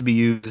meant to be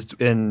used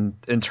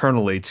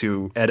internally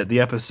to edit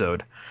the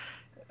episode.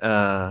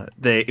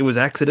 It was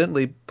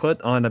accidentally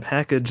put on a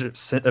package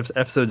of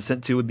episodes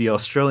sent to the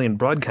Australian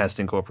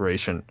Broadcasting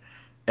Corporation,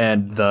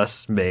 and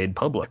thus made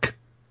public.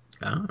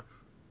 Ah.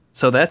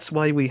 So that's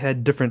why we had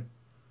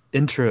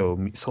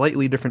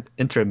slightly different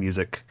intro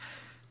music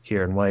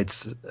here, and why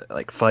it's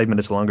like 5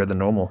 minutes longer than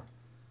normal.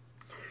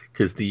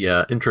 Because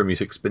the intro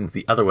music spins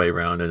the other way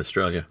around in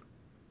Australia.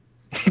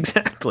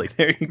 Exactly.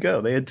 There you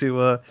go. They had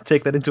to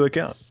take that into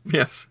account.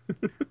 Yes.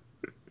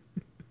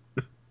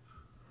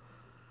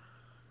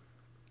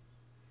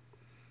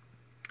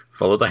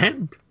 Follow the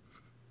hand.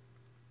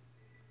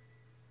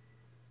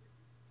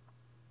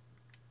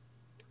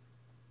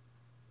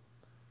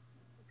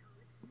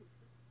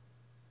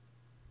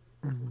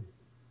 Mm-hmm.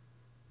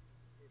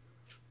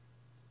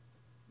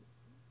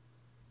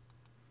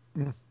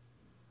 Mm.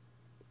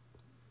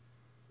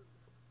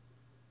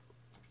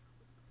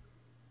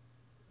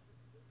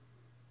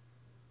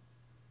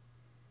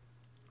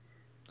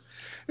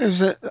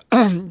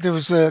 There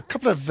was a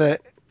couple of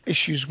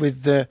issues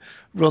with the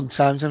run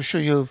times. I'm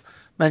sure you'll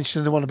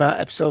mention the one about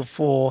episode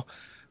 4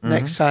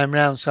 next time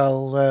round, so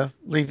I'll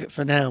leave it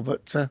for now.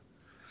 But now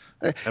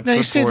you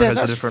Episode see 4 there,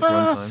 has a different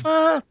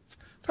runtime.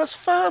 that's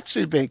far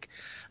too big.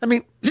 I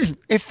mean,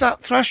 if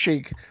that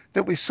thrashing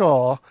that we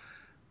saw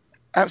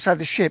outside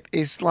the ship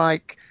is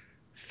like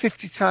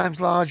 50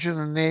 times larger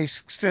than the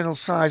external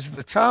size of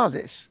the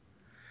TARDIS,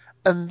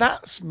 and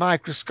that's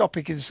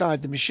microscopic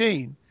inside the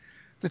machine,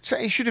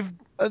 he should have,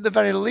 at the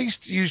very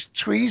least, used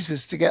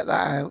tweezers to get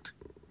that out.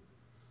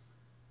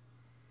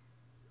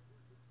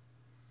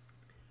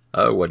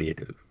 Oh, what do you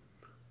do?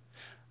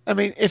 I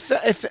mean, if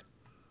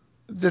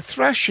the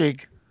thrashing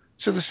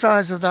to the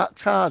size of that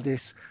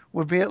TARDIS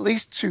would be at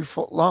least 2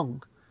 foot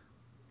long,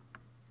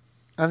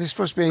 and there's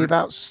supposed to be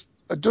about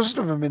a dozen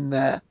of them in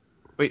there.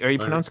 Wait, are you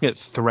Uh, pronouncing it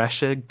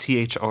Thrashig?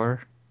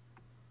 THR?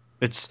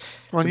 It's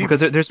Well,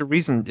 because there's a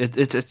reason.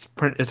 It's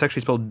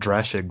actually spelled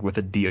Drashig with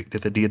a D at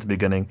the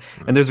beginning,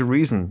 and there's a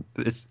reason.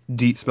 It's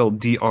spelled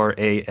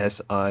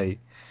Drasi,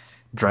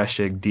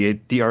 Drashig,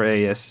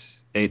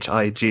 Drashig.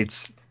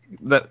 It's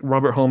that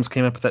Robert Holmes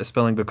came up with that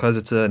spelling because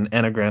it's an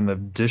anagram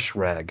of dish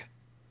rag.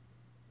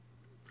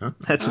 Huh?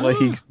 That's why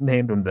he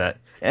named him that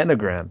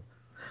anagram.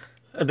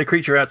 And the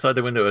creature outside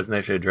the window isn't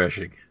actually a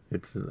Drashig.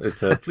 It's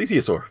a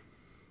plesiosaur,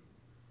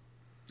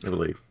 I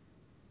believe.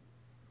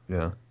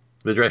 Yeah.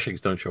 The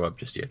Drashigs don't show up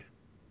just yet.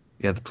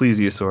 Yeah, the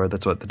plesiosaur.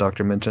 That's what the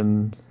doctor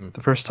mentioned the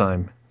first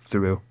time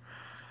through.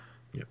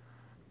 Yep.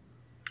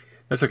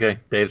 That's okay.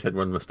 Dave's had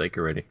one mistake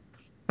already.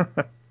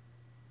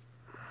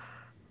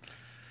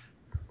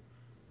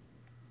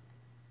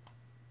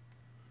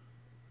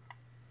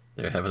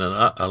 They're having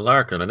a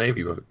lark on a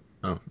Navy boat.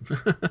 Oh.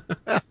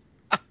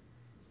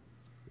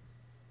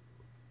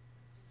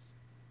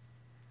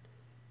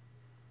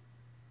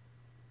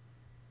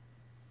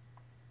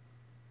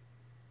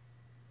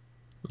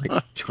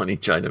 Like Johnny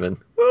Chinaman.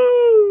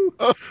 Woo!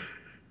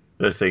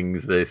 The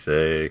things they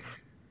say.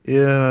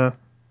 Yeah.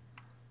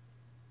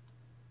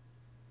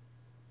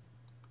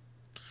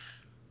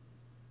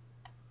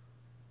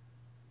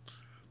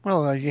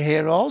 well, you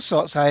hear all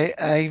sorts. I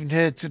even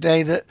heard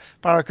today that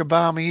Barack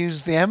Obama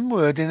used the M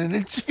word in an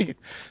interview.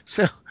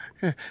 So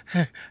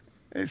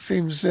it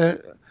seems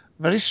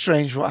very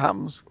strange what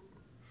happens.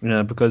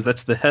 Yeah, because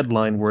that's the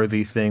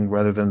headline-worthy thing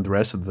rather than the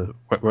rest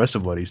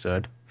of what he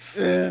said.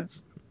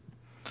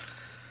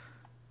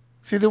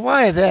 See the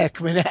wire there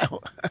coming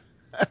out.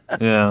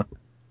 Yeah.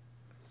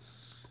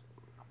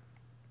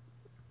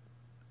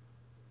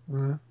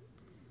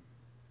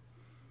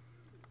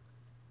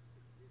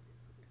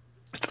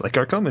 It's like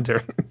our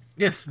commentary.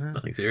 Yes,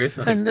 nothing serious,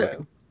 nothing And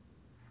political.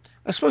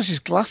 I suppose his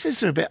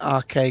glasses are a bit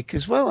archaic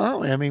as well,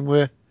 aren't we? I mean,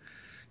 we're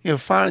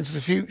far into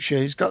the future.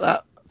 He's got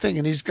that thing,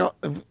 and he's got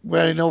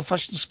wearing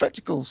old-fashioned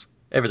spectacles.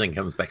 Everything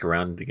comes back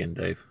around again,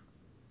 Dave.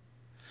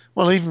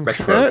 Well, It's even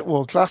retro. Kurt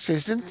wore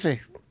glasses, didn't he?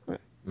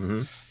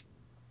 Mm-hmm.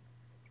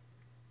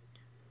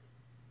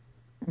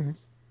 Mm.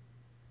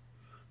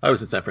 I was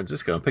in San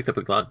Francisco and picked up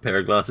a pair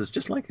of glasses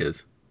just like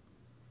his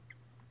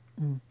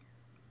in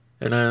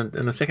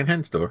a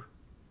second-hand store.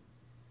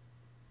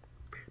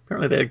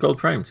 Apparently, they had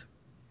gold frames.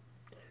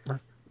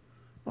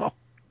 Oh,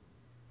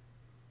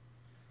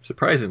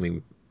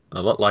 Surprisingly,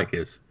 a lot like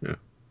his. Yeah.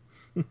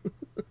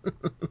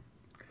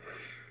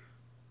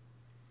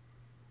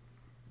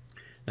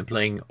 And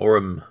playing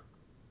Orm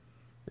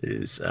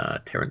is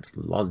Terence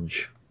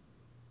Lodge,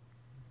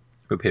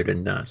 who appeared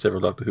in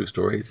several Doctor Who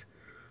stories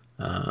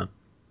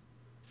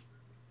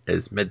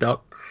as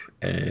Meddoc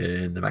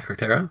in the Macro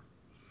Terror,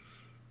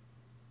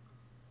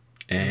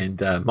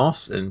 and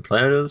Moss in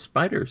Planet of the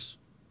Spiders,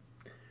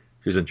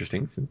 which is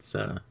interesting since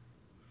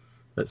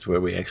that's where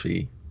we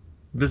actually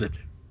visit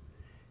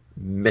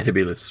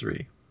Metabilis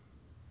 3.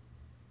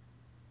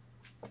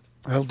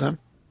 well done.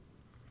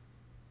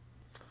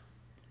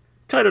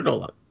 Tied it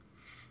all up.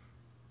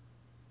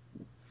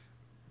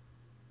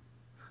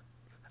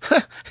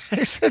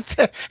 It's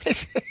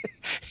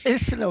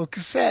an old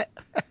cassette.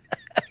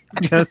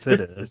 Yes,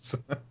 it is.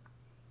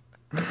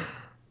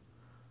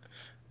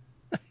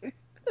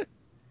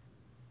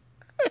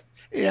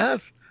 He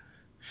has.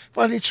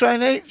 Why don't you try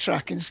an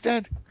 8-track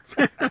instead?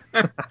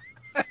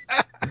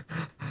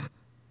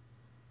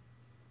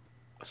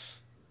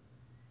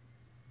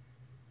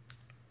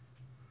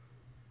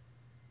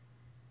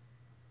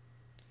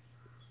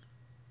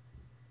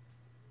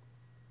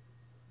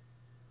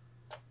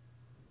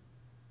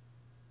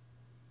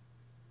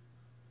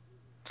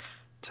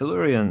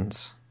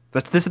 Tellurians.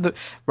 This is the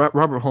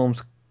Robert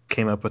Holmes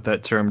came up with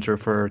that term to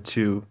refer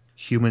to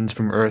humans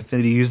from Earth,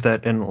 and he used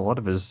that in a lot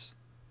of his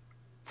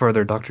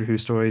further Doctor Who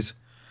stories.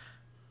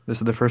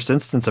 This is the first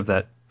instance of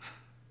that.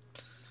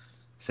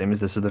 Same as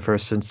this is the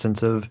first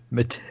instance of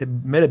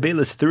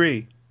Metabolus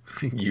 3.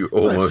 You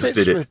Well, it almost fits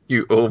did it. with.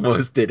 You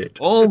almost did it.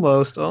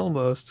 Almost.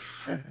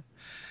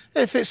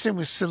 It fits in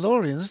with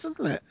Silurians, doesn't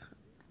it?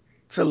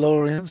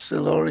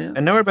 Silurians.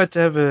 And now we're about to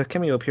have a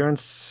cameo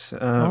appearance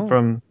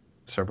from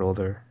several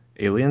other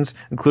aliens,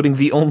 including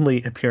the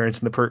only appearance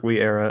in the Pertwee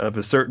era of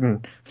a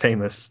certain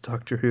famous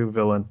Doctor Who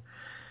villain.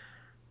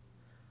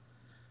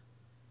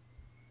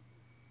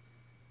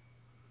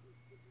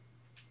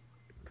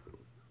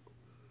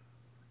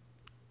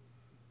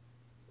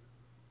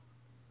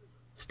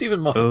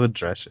 Stephen Moffat. Oh,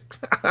 Drashigs.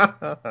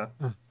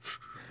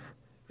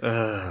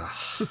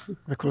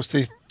 Of course,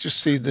 they just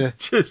see the.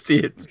 Just see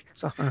it.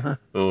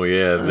 Oh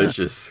yeah,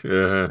 vicious.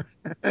 What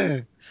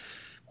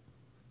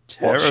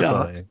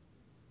shark? Terrifying.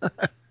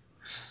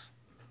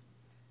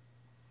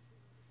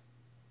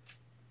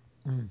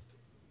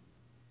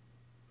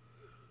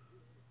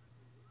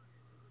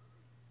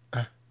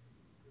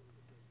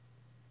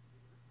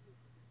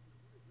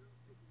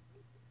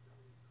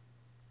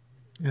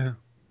 Yeah.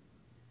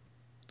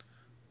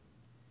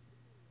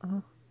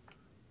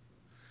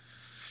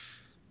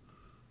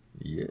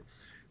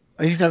 Yes.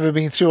 He's never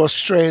been through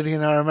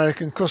Australian or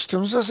American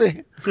customs, has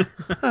he?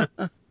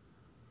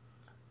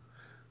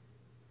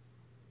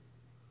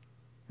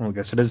 Well, I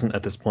guess it isn't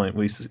at this point.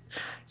 We see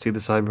the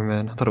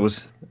Cyberman. I thought it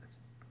was.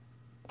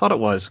 Thought it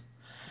was.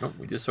 No,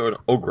 we just saw an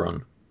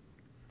Ogron.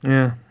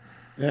 Yeah.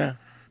 Yeah,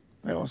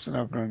 that was an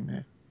Ogron,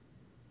 yeah.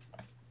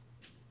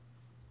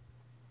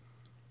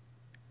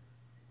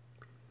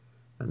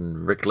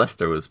 And Rick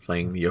Lester was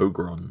playing the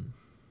Ogron.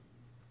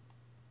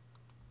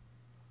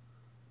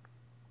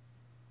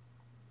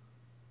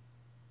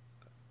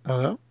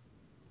 Hello?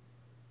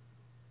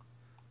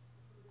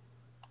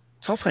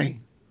 Topping.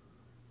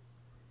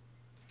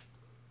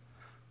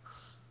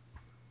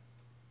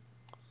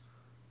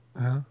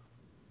 Uh-huh.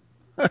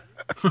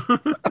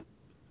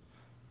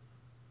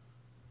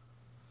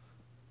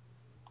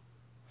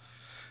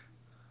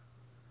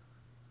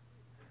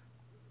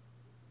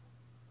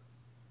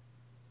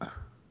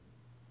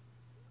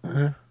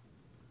 Uh-huh.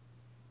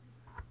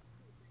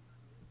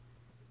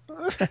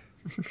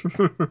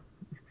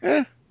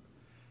 Yeah,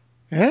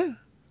 yeah.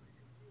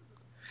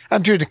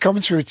 I'm doing a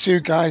commentary with two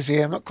guys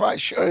here. I'm not quite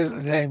sure who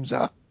the names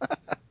are.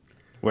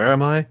 Where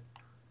am I?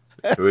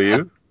 Who are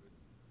you?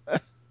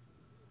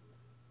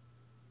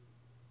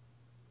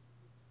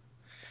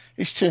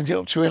 He's turned it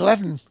up to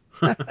 11.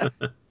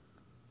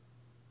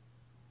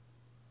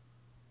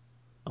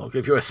 I'll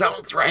give you a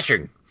sound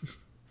thrashing.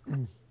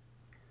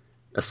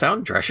 A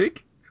sound thrashing?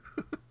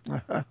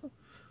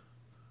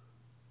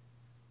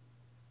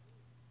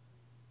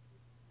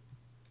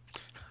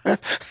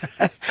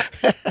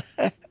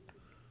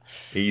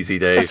 Easy,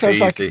 That Dave. sounds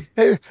like Easy.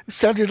 it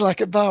sounded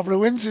like a Barbara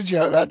Windsor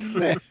joke, that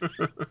didn't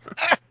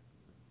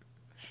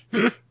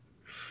it?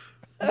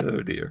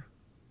 Oh dear.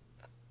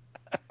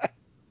 I'm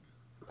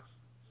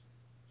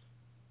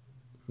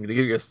gonna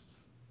give you a.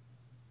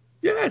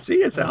 Yeah,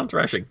 see, a sound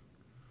thrashing.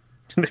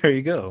 There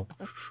you go.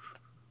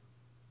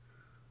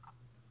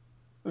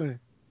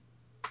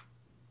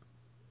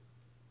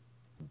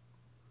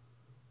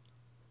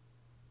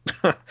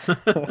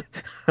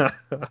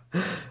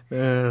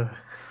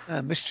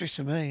 Mystery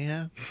to me,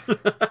 yeah.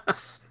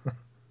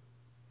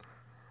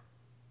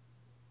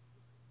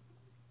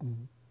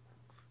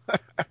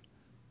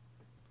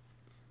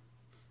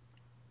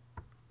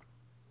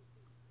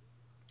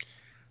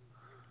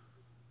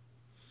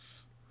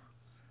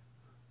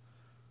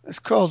 It's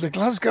called the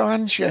Glasgow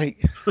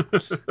Handshake.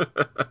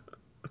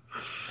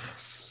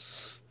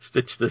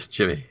 Stitch this,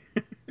 Jimmy.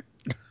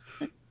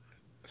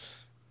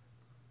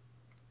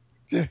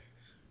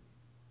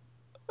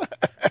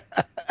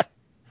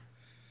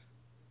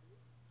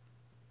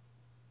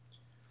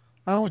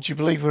 How would you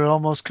believe we're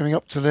almost coming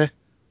up to the...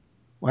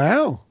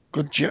 Wow,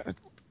 good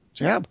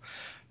jab.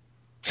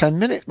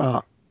 10-minute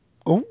mark.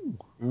 Oh,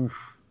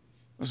 Oof.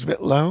 was a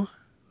bit low.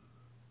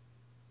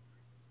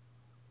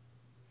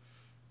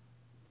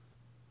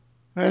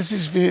 Where's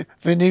this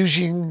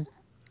Venusian?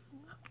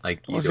 Was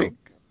Aikido. it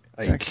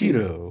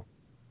Aikido.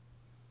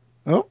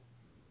 Oh,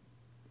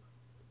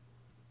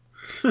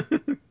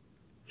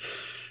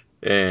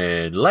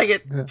 And leg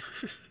it.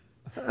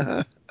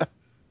 yeah.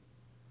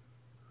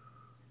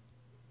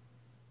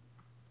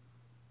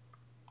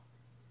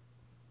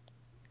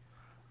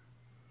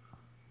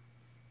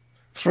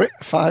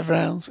 5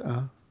 rounds.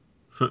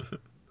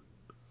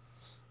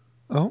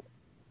 Oh,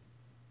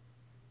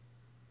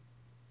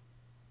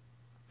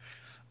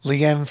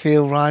 Lee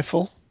Enfield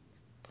rifle.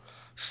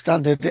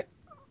 Standard.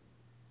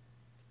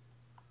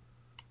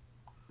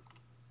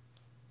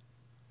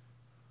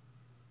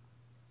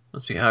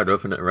 Must be hard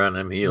roughing it around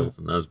them heels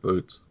and those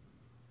boots.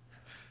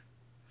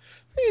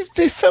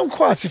 They filmed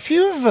quite a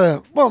few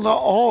of, well, not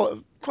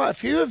all, quite a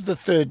few of the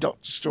Third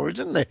Doctor stories,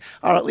 didn't they?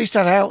 Or at least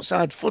had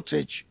outside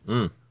footage.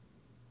 Mm. I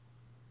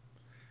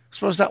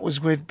suppose that was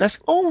with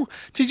Best. Oh,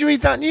 did you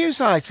read that news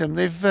item?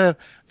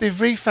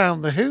 They've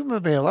refound the Who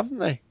mobile, haven't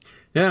they?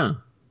 Yeah.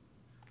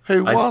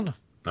 Who I won?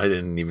 I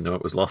didn't even know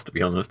it was lost, to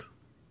be honest.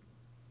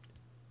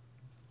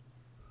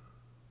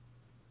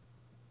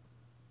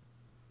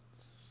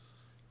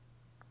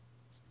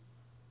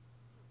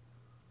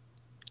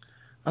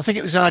 I think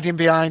it was hiding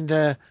behind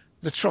the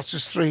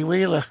Trotters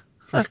three-wheeler.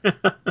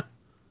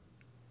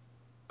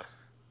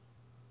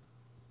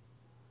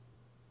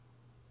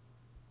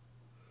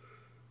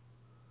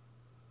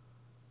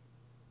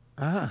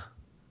 Ah.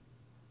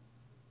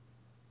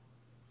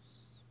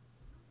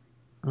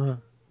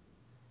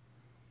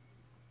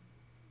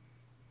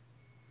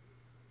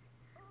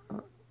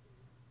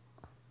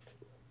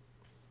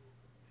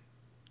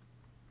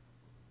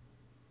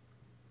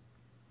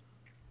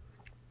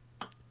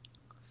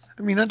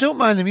 I mean, I don't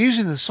mind them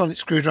using the sonic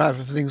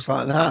screwdriver for things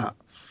like that.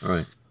 All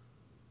right.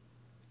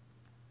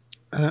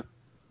 Uh,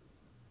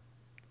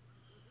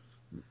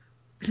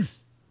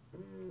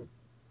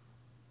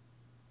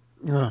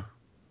 no.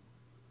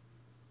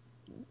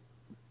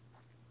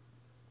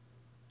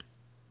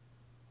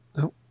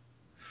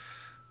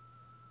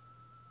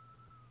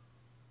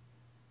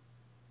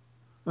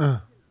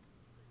 No.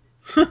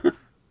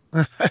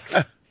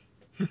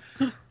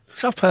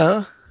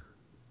 Topper.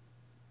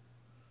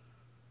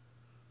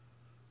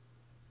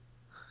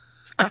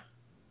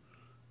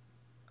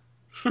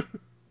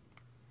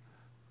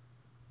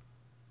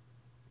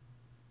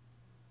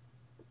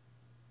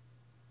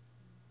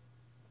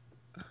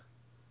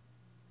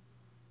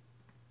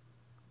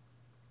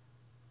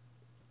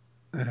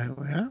 There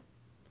we are.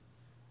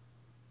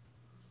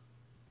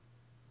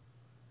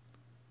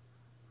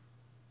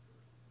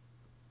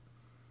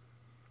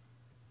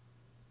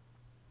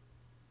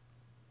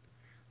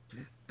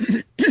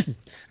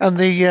 And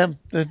the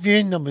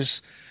viewing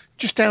numbers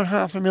just down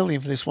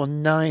 500,000 for this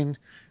one. 9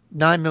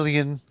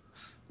 million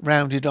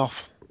rounded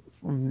off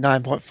from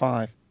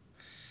 9.5.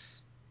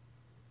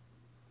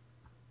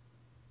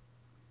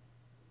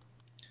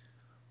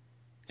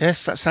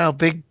 Yes, that's how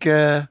big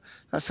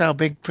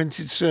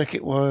printed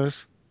circuit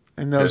was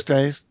in those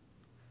days.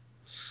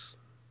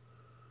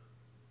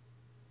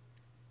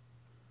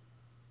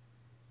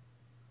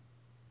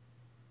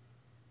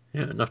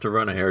 Yeah, enough to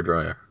run a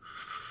hairdryer.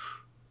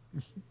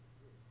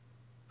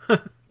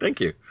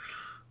 Thank you.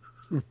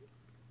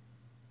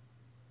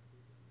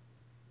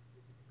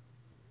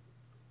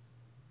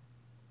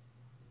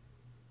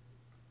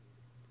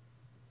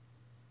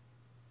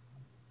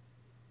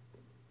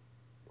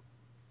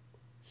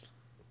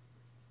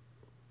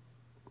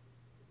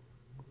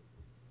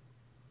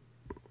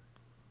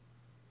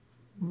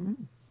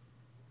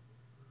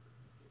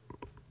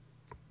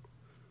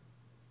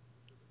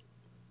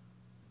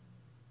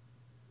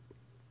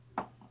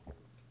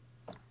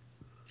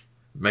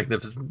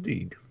 Magnificent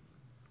indeed.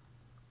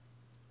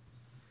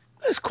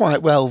 It's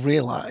quite well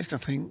realised, I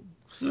think.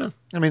 Yeah.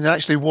 I mean, they're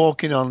actually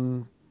walking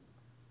on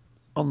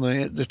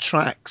the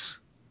tracks.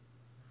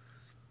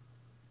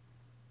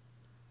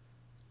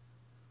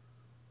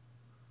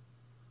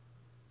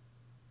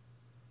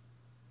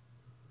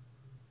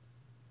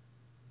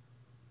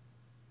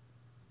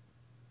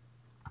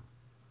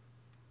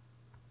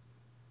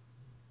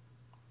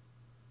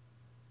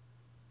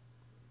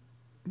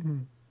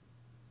 Mm.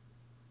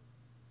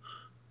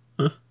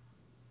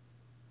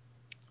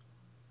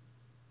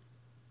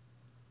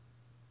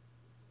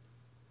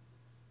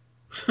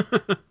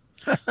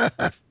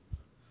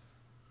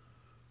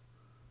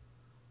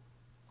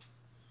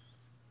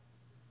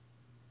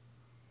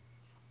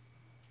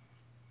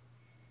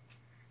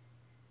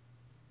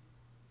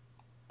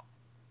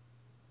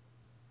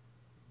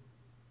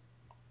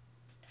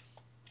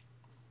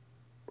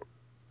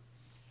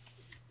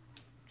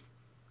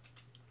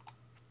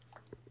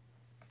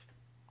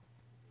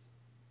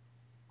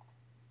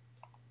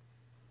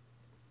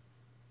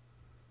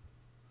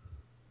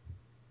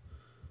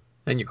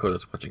 And you caught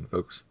us watching,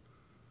 folks.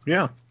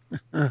 Yeah.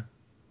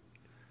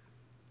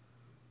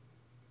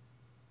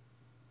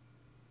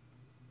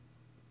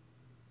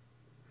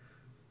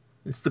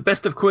 It's the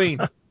best of Queen.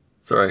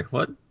 Sorry,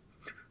 what?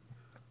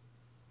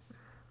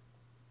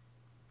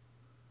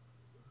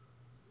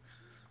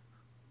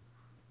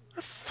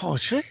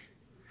 Forgery?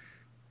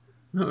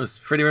 No, it was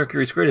Freddie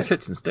Mercury's greatest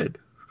hits instead.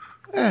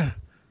 Yeah.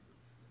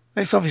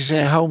 It's obviously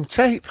a home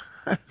tape.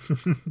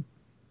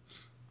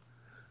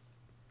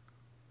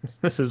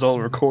 This is all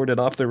recorded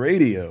off the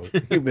radio.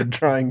 You've been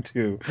trying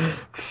to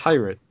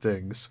pirate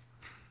things.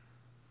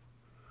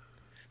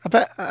 I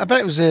bet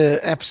it was an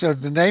episode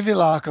of the Navy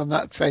Lark on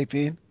that tape,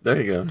 Ian.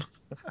 There you go.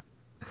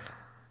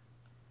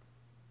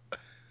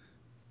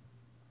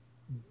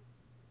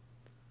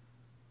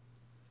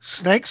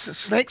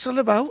 Snakes on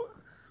the boat.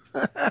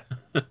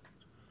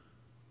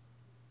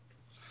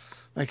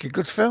 Make a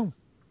good film.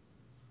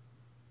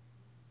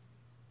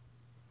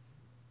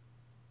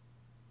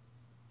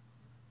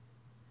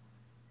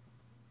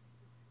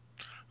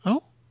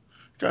 Oh,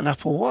 got an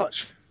Apple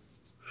Watch.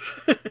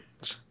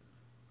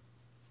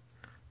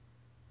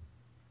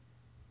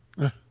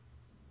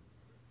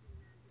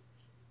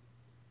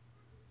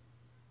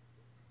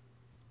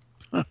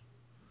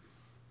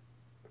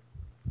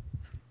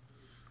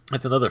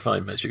 That's another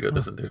fine mess you got to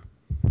listen to.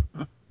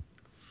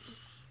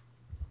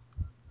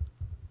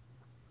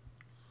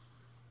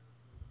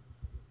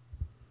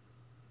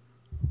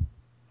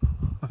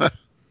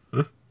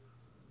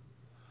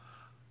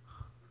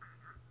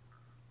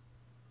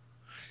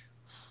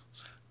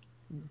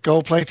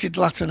 Gold-plated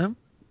platinum.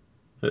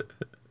 Well,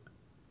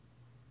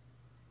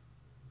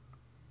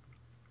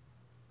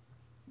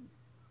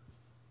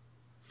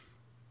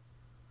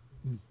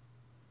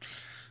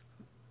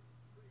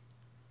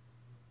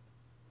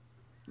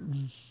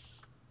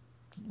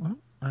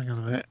 hang on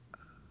a minute.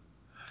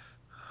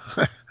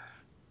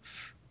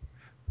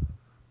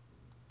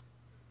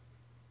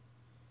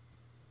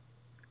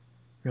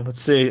 Yeah,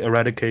 let's say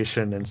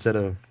eradication instead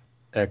of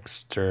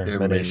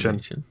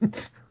extermination.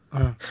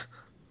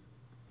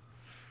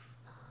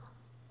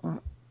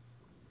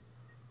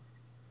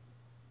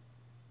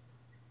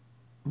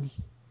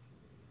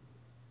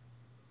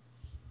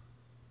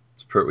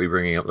 Is Pertwee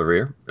bringing up the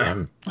rear?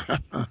 Yeah.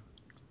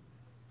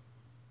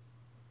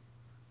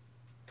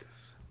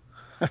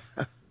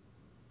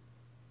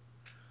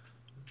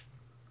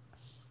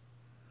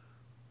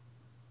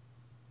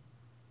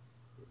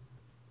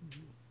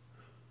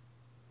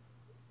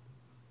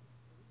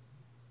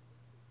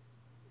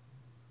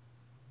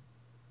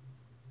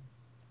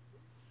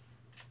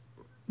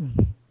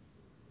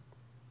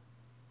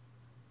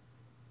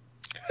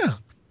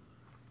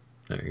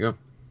 There you go.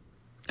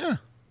 Yeah.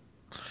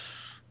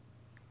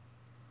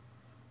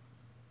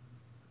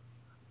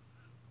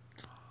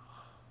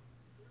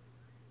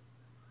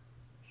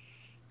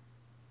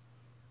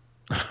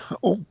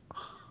 Oh.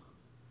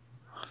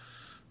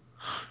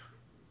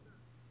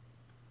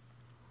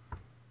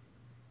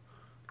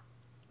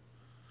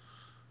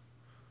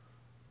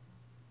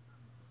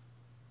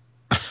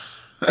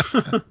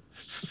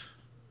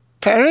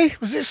 Perry,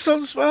 was it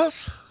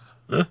Sunswells?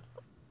 Huh?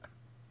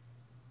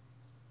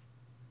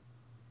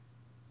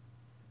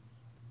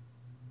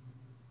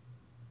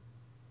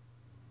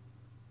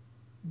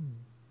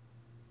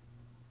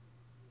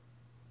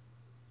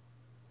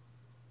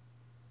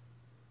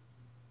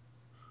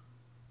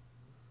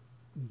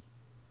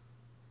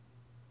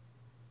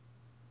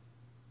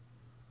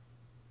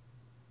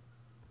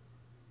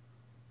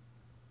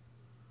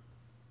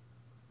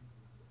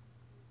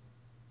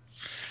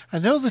 I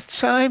know the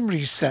time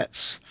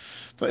resets,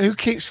 but who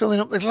keeps filling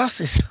up the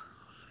glasses?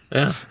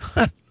 Yeah.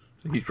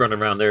 So he's running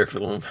around there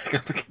filling them back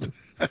up again.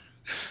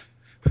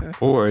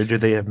 Or do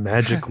they have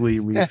magically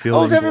Yeah. refilling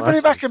Hold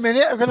everybody glasses? back a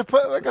minute. I'm gonna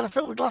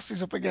fill the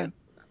glasses up again.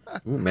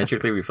 Ooh,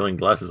 magically refilling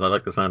glasses. I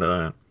like the sound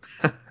of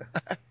that.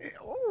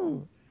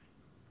 Oh.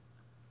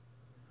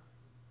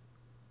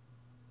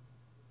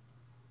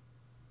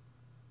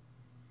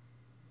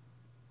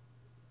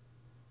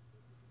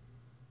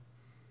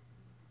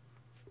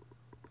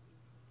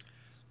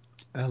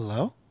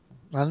 Hello,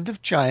 land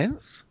of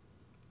giants.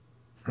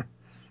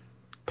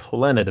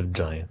 Planet of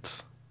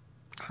Giants.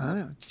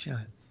 Planet of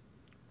giants.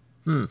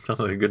 Sounds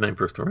like a good name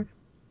for a story.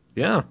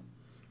 Yeah.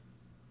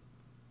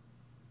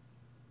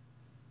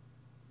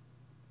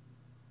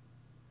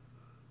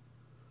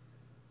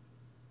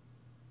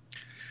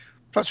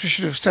 Perhaps we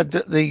should have said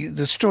that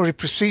the story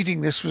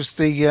preceding this was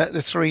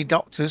the three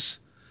doctors,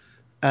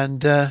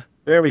 and There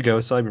we go,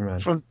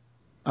 Cyberman. from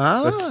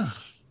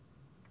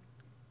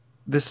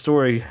This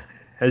story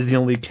has the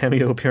only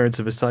cameo appearance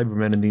of a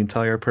Cyberman in the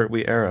entire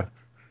Pertwee era.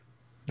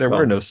 There were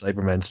Well, no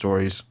Cyberman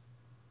stories.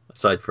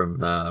 aside from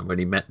when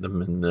he met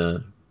them in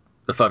the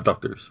Five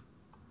Doctors.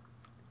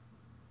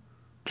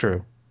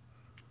 True.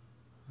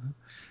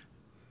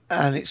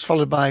 and it's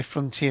followed by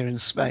Frontier in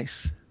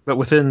Space. But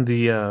within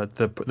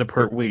the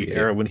Pertwee Yeah.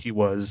 era when he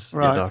was the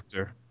Right.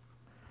 Doctor.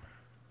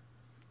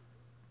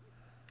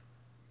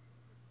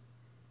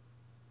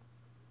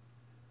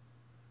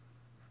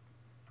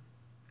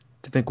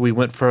 I think we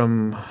went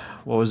from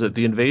what was it?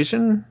 The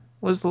Invasion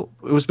it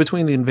was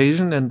between the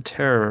Invasion and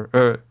Terror,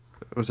 or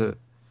was it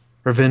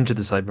Revenge of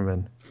the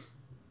Cybermen?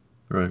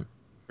 Right.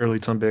 Early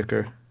Tom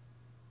Baker.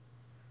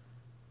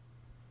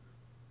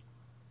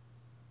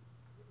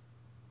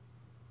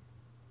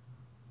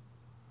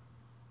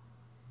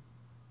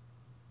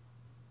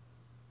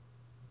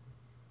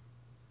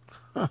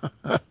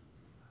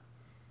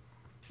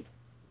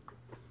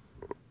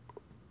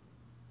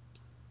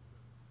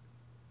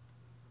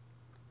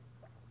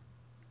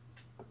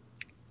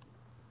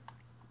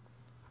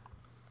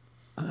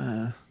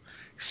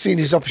 Seen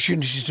his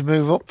opportunity to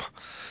move up,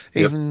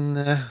 Yep. even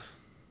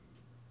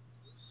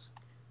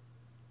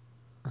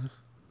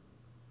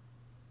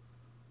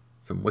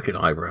Some wicked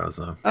eyebrows,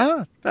 though.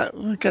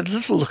 we get a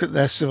little look at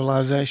their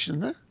civilization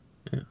there.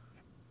 Yeah.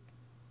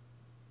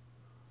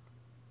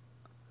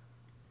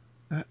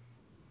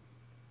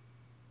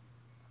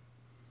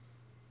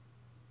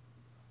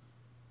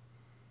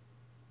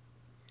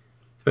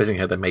 It's amazing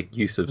how they make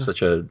use of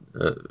such a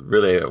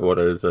really what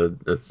is a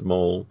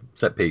small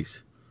set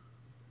piece.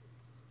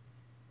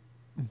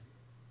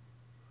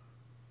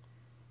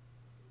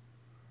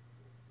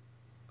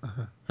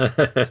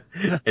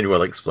 And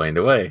well explained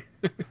away.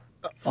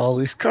 All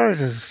these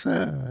corridors.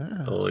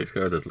 All these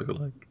characters look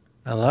alike.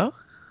 Hello?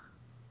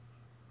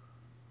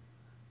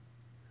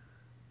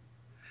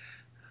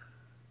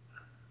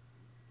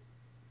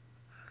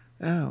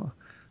 Oh,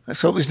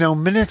 let's hope there's no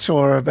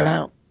Minotaur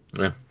about.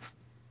 Yeah.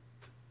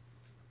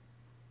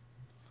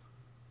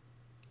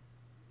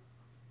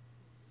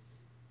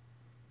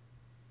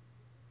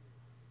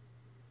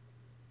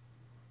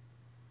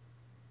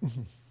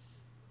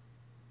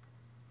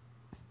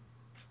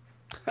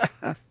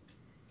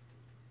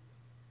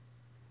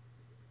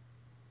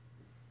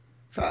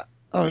 So,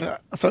 oh, yeah,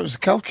 I thought it was a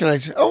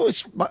calculator. Oh,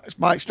 it's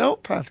Mike's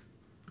notepad.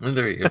 And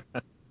there you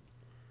go.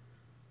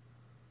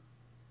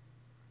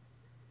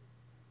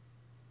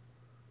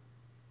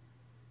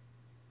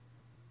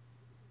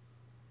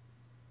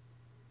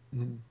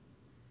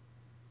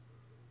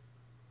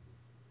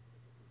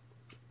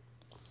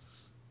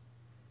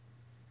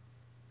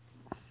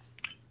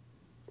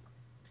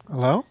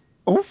 Hello?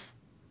 Oh,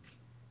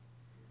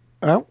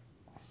 oh,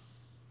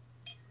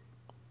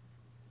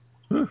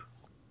 Whew.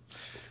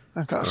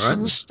 I've got a All right.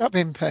 sudden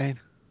stabbing pain.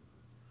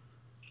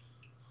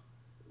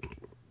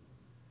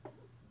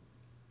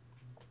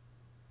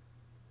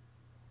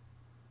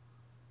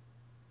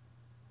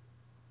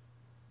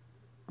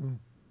 Mm.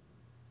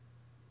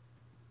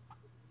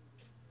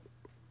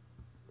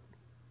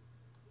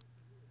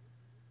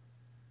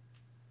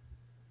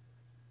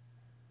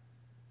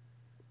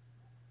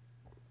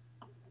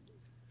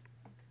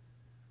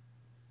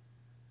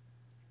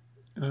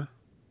 Uh,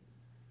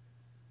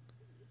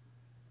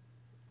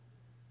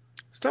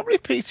 Stop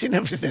repeating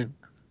everything.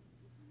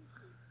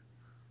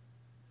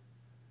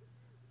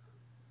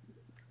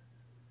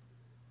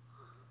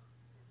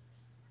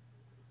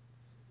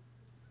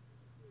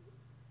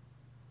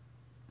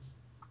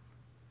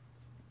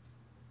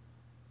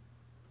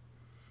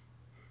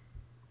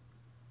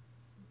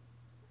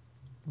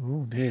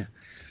 dear.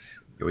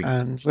 Yoink.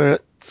 And we're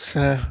at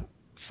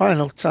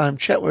final time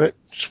check. We're at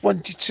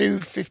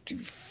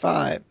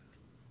 22:55.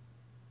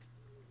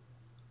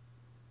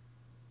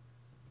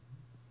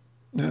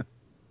 Yeah.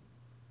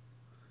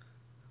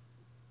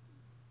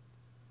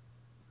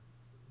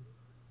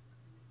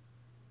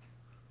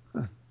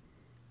 Huh.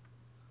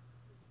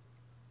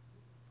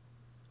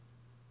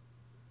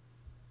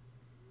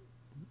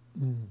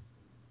 Mm.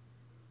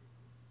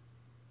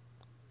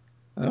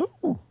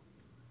 Oh.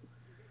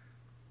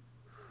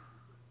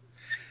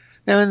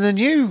 Now, in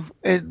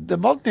the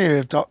modern era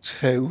of Doctor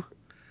Who,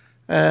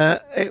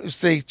 it was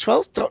the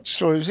 12th Doctor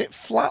story. Was it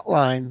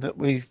Flatline that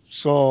we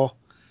saw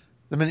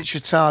the miniature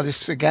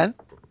TARDIS again?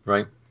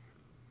 Right.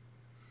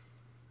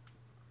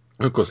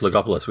 Of course,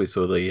 Legopolis, we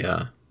saw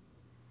the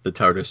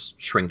TARDIS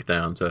shrink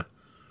down to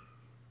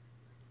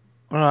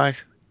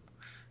Right.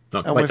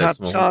 not And quite we've that had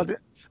small. But,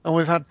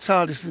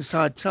 TARDIS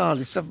inside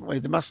TARDIS, haven't we?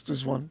 The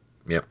Masters one.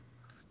 yep.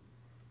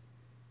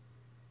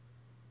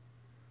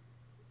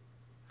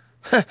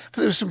 But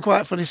there were some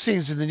quite funny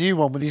scenes in the new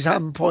one with his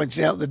hand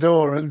pointing out the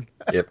door and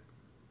Yep.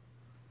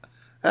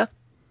 huh?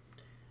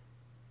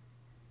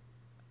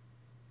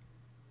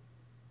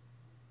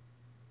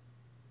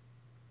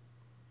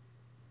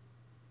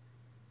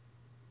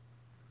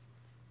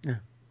 Yeah.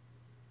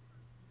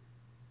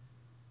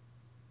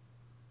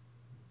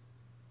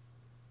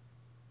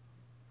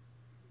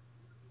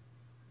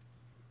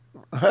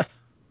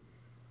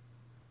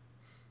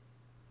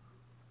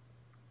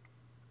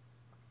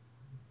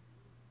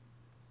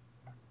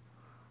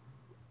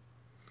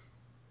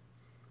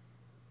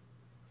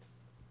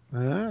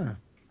 Ah.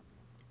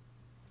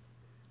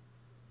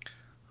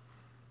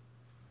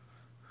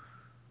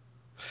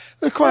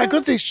 They're quite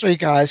good, these three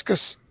guys,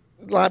 because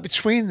like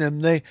between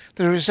them, they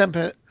represent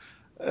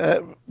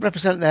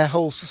their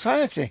whole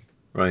society.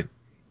 Right.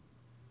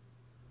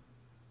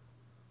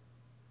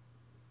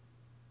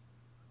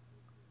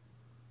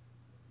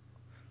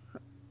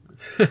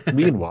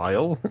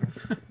 Meanwhile,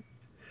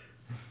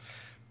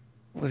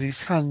 With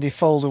his handy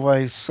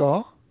foldaway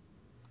saw.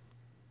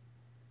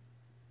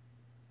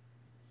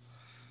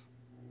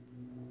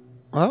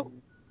 Well,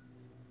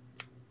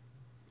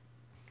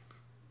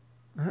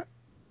 uh,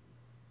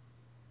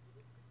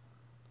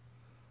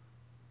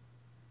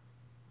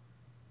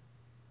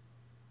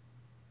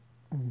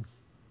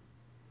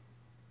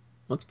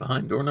 What's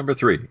behind door number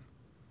 3?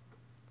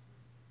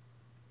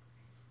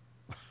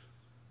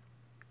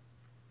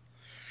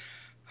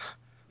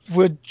 the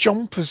word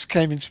jumpers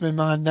came into my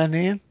mind then,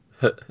 Ian.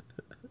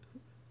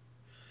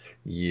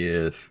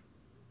 Yes.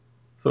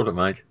 Sort of,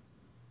 mate.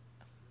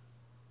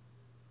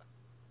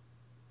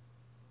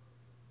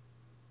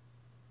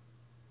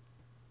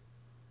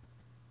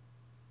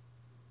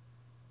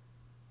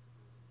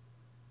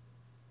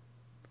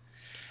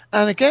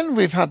 And again,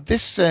 we've had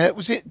this.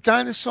 Was it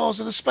Dinosaurs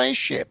in a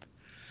Spaceship,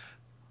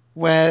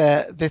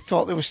 where they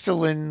thought they were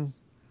still in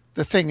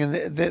the thing, and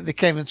they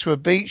came into a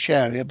beach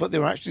area, but they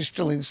were actually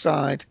still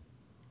inside.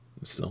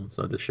 Still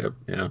inside the ship,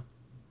 yeah.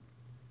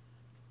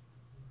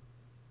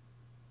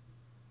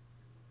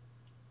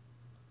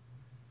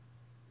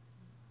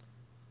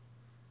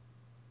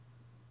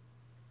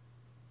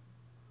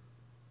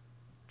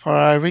 For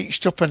I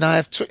reached up and I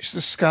have touched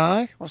the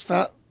sky. What's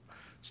that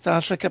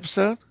Star Trek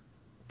episode?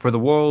 for the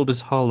world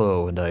is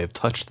hollow and I have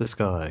touched the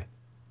sky.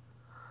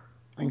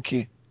 Thank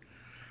you.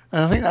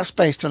 And I think that's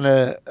based on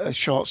a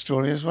short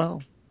story as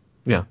well.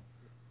 Yeah.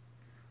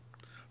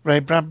 Ray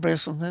Bradbury or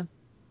something.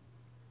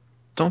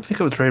 Don't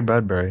think it was Ray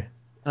Bradbury.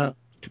 Oh,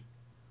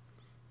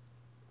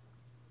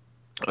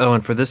 Oh,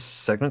 and for this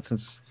segment,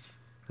 since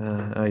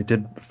I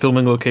did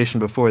filming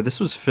location before, this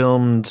was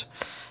filmed,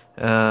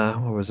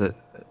 what was it?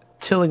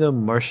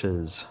 Tillingham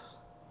Marshes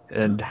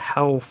and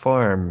Howe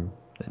Farm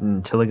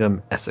in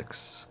Tillingham,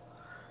 Essex.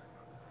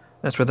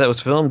 That's where that was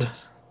filmed.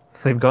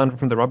 They've gone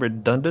from the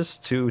Robert Dundas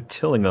to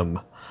Tillingham.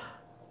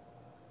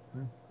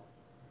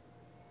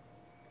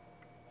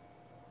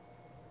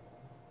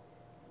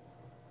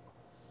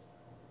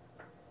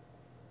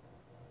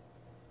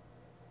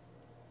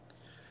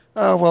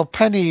 oh well,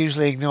 Penny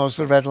usually ignores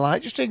the red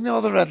light. Just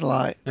ignore the red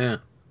light. Yeah.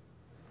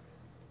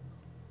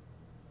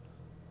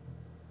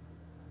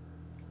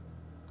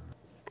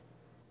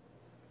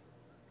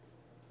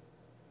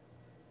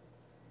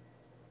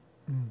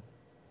 Mm.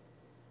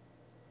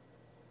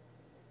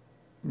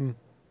 Mm.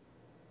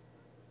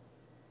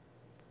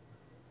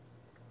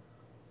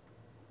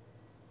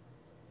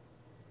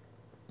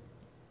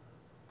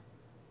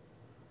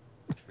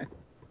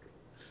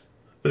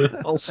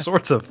 All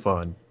sorts of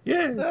fun.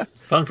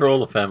 Yes. Fun for all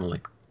the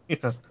family.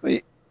 Yeah.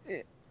 But,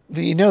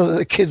 but you know that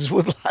the kids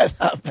would like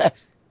that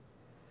best.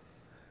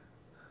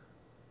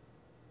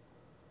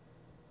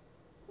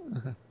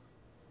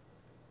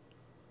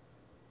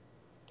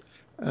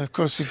 And of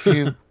course, if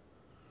you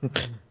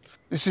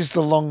this is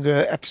the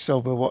longer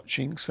episode we're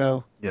watching,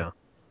 so Yeah.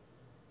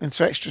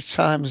 into extra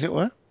time, as it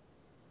were.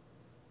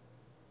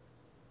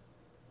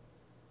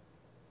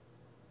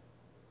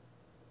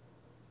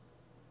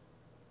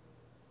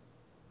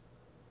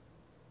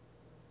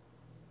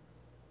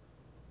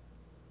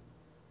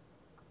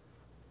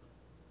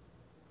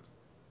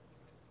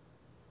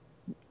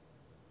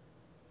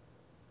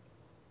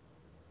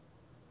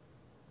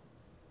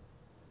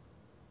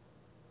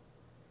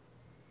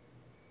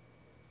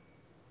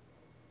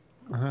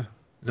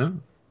 No.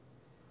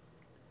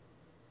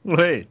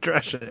 Wait,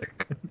 trash egg.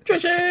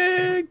 Trash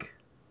egg!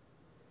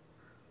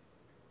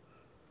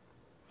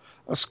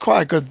 That's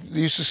quite a good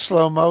use of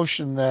slow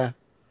motion there.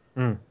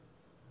 Hmm.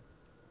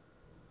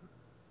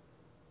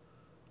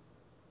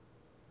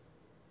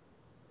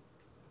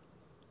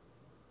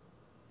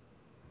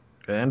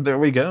 And there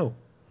we go.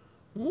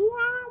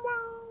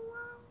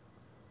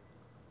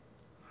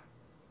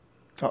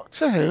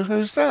 Doctor Who?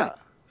 Who's that?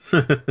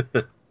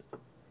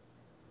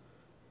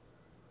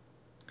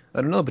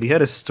 I don't know, but he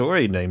had a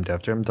story named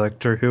after him,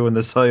 Doctor Who and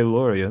the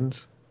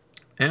Silurians.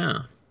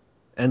 Yeah.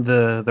 And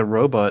the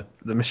robot,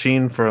 the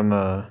machine from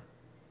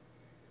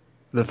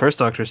the first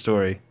Doctor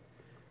story,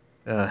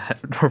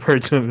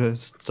 referred to him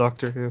as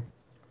Doctor Who.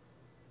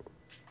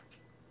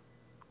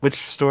 Which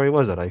story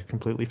was it? I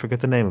completely forget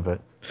the name of it.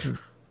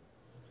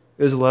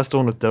 It was the last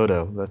one with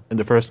Dodo, and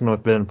the first one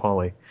with Ben and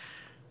Polly.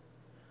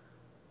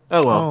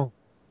 Oh well, Oh,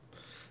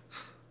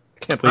 I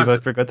can't believe I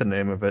forgot the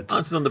name of it.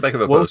 Answers on the back of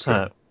a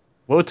postcard.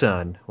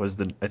 Wotan was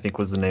the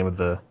name of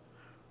the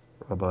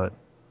robot,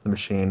 the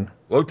machine.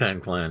 Wotan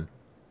Clan.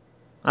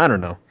 I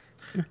don't know.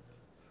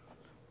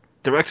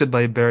 Directed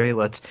by Barry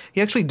Letts.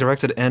 He actually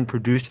directed and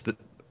produced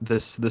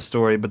this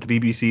story, but the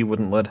BBC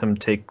wouldn't let him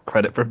take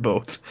credit for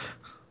both.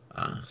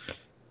 Yeah,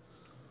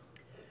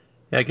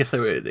 I guess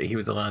he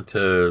was allowed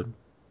to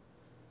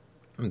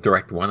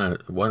direct one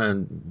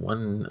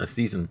a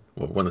season,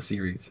 or one a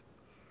series,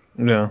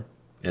 Yeah.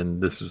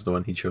 and this was the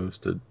one he chose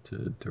to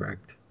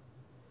direct.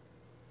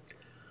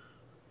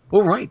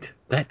 All right,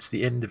 that's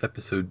the end of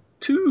episode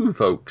 2,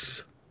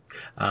 folks.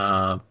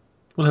 We'll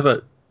have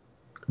a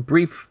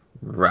brief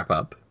wrap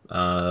up.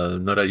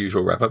 Not our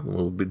usual wrap up.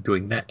 We'll be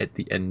doing that at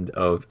the end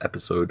of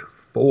episode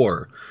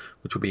 4,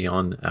 which will be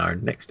on our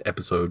next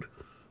episode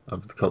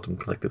of the Cultum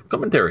Collective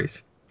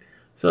Commentaries.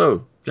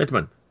 So,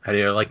 gentlemen, how are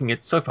you liking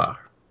it so far?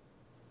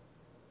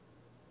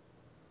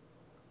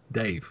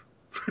 Dave.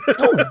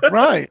 oh,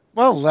 right.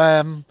 Well,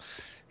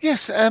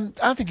 yes,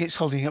 I think it's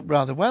holding up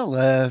rather well.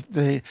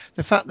 The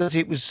fact that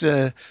it was,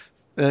 they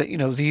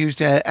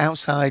used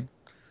outside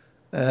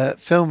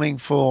filming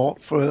for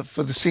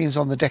the scenes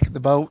on the deck of the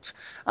boat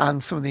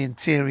and some of the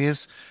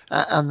interiors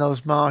and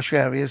those marsh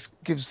areas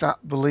gives that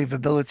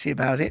believability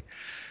about it.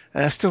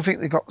 I still think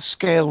they got the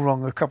scale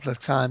wrong a couple of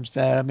times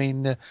there. I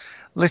mean,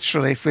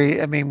 literally, we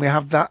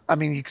have that. I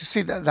mean, you can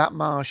see that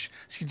marsh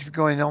seems to be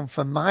going on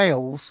for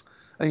miles,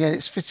 and yet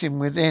it's fitting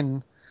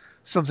within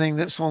something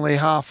that's only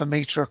half a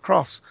meter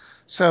across.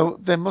 So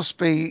there must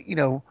be,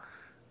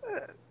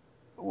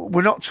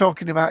 we're not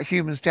talking about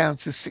humans down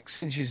to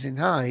 6 inches in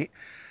height.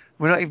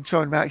 We're not even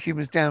talking about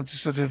humans down to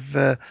sort of,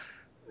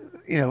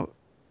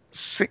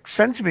 6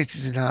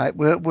 centimeters in height.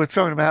 We're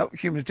talking about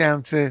humans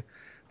down to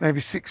maybe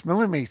 6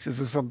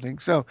 millimeters or something.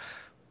 So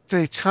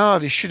the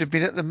TARDIS should have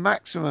been at the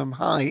maximum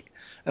height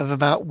of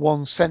about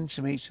 1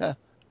 centimeter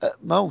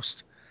at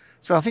most.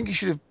 So I think he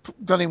should have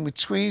gone in with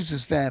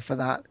tweezers there for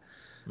that.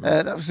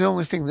 That was the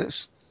only thing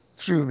that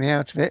threw me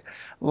out of it.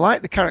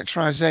 Like the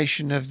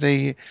characterization of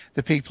the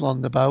people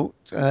on the boat,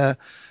 a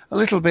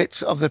little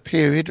bit of the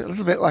period, a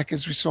little bit like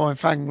as we saw in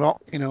Fang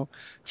Rock,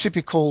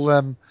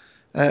 typical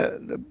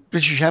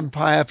British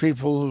Empire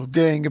people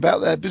going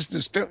about their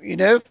business, don't you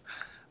know?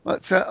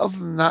 But other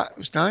than that, it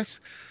was nice.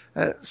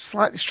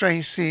 Slightly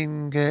strange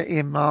seeing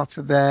Ian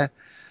Marter there.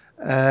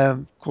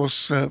 Of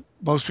course,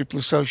 most people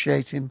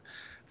associate him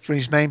for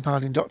his main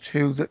part in Doctor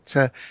Who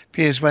that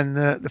appears when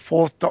the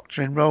fourth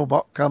Doctor in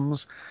Robot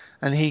comes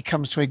and he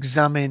comes to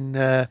examine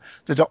the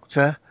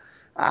Doctor,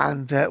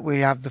 and we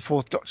have the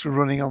fourth Doctor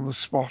running on the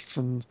spot,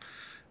 and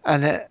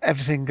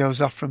everything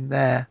goes off from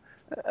there.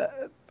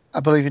 I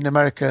believe in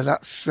America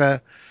that's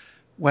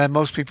where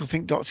most people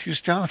think Doctor Who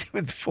started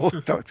with the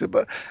fourth Doctor.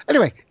 But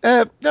anyway,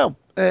 no,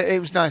 it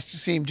was nice to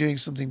see him doing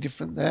something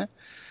different there.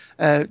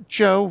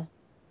 Joe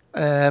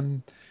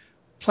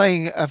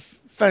playing a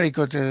very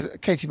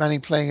good, Katie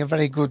Manning playing a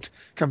very good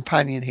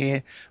companion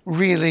here.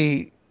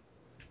 Really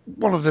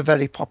one of the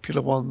very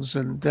popular ones.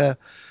 And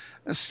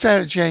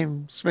Sarah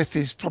Jane Smith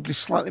is probably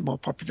slightly more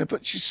popular,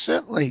 but she's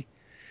certainly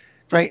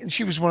great. And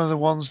she was one of the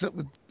ones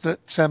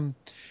that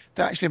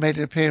actually made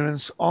an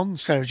appearance on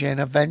Sarah Jane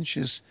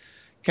Adventures.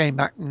 Came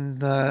back and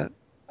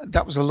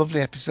that was a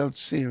lovely episode to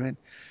see her in.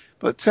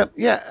 But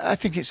yeah, I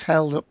think it's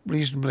held up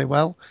reasonably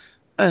well.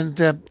 And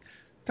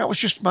that was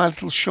just my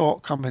little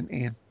short comment,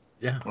 Ian.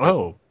 Yeah.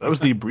 Oh, that was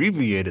the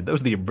abbreviated. That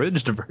was the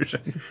abridged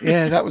version.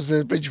 Yeah, that was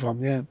the bridge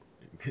one. Yeah.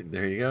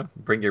 There you go.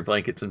 Bring your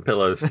blankets and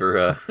pillows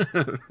for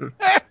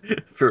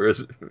for a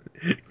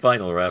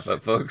final wrap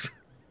up, folks.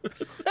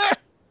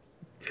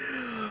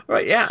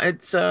 Right, yeah,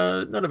 it's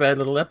not a bad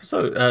little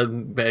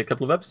episode. Bad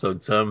couple of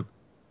episodes. Some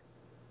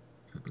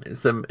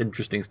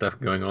interesting stuff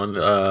going on.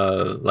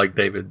 Like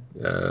David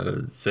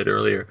said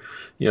earlier,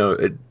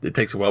 it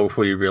takes a while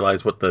before you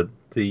realize what the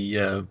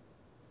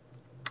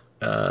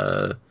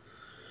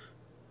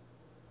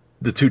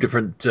two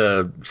different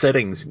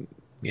settings,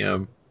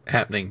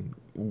 happening,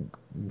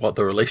 what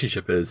the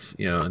relationship is,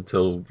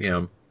 until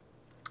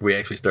we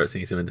actually start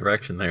seeing some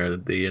interaction there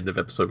at the end of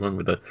episode 1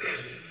 with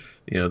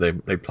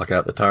they pluck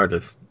out the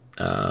TARDIS.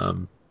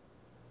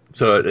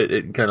 So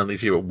it kind of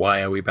leaves you with,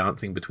 why are we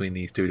bouncing between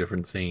these two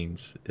different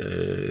scenes?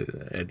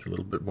 Adds a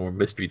little bit more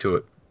mystery to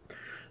it.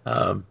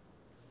 Some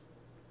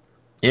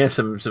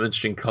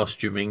interesting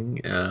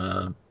costuming,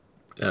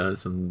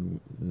 some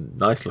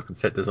nice looking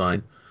set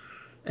design,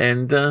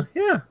 and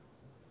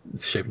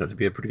it's shaping up to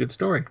be a pretty good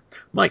story.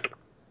 Mike?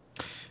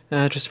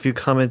 Just a few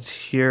comments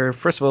here.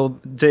 First of all,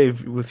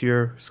 Dave, with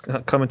your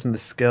comment on the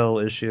scale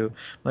issue,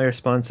 my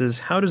response is,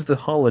 how does the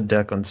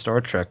holodeck on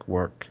Star Trek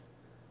work?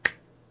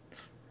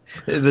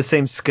 The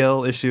same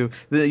scale issue.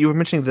 You were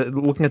mentioning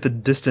looking at the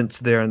distance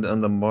there on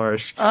the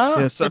marsh.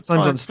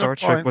 Sometimes on Star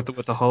Trek with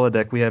the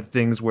holodeck, we have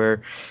things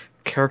where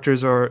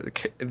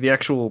the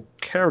actual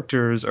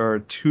characters are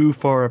too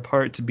far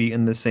apart to be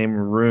in the same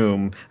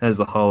room as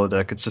the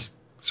holodeck. It's just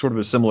sort of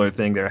a similar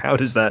thing there. How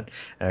does that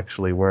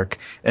actually work?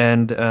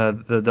 And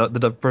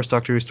the first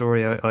Doctor Who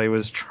story I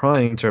was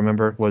trying to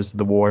remember was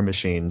the War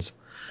Machines,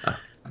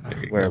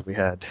 where we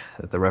had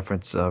the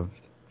reference of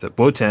the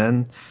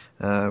Wotan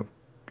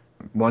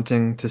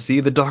wanting to see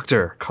the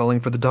Doctor, calling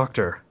for the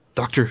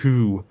Doctor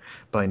Who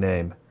by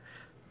name.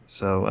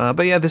 So,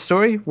 but yeah, the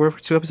story, we're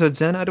 2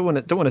 episodes in. I don't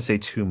want to say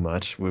too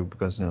much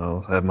because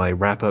I'll have my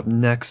wrap up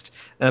next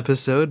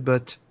episode.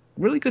 But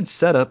really good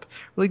setup,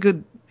 really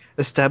good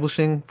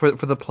establishing for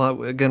the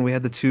plot. Again, we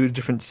had the 2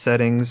 different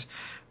settings.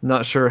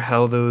 Not sure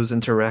how those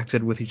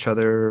interacted with each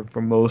other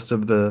for most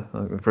of the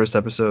first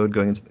episode,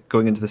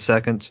 going into the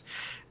second.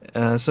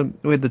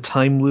 We had the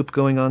time loop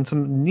going on,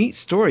 some neat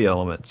story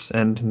elements,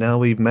 and now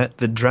we've met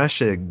the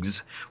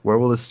Drashigs. Where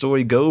will the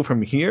story go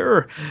from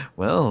here?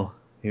 Well,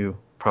 you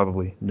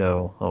probably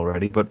know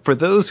already, but for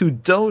those who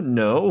don't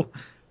know,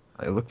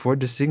 I look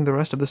forward to seeing the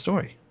rest of the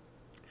story.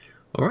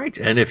 All right,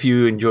 and if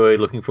you enjoy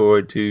looking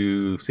forward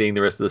to seeing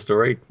the rest of the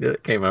story,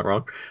 that came out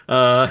wrong,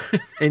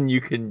 then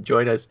you can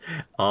join us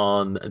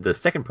on the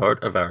second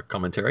part of our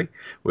commentary,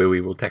 where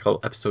we will tackle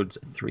episodes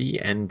 3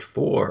 and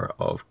 4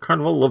 of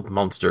Carnival of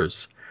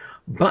Monsters.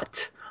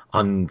 But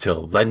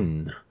until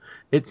then,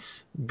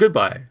 it's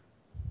goodbye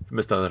from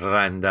Mr.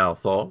 Randall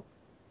Thor.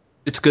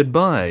 It's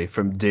goodbye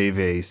from Dave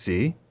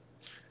A.C.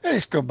 And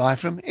it's goodbye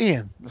from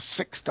Ian, the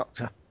 6th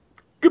Doctor.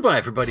 Goodbye,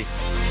 everybody.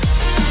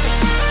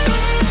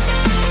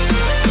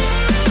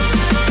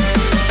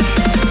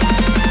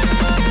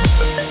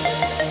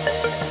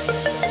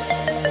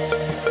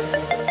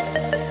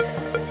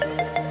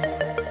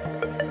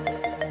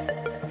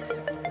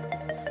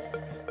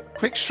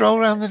 Quick stroll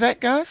around the deck,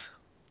 guys.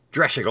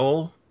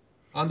 Drashigal.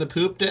 On the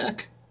poop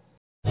deck?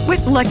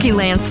 With Lucky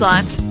Land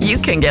Slots, you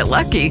can get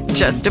lucky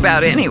just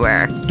about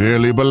anywhere.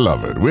 Dearly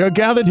beloved, we are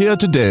gathered here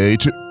today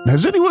to...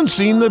 Has anyone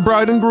seen the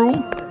bride and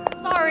groom?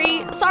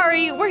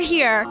 Sorry, we're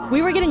here.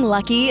 We were getting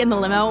lucky in the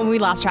limo and we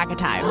lost track of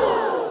time.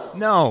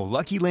 No,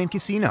 Lucky Land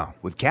Casino,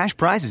 with cash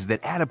prizes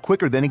that add up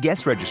quicker than a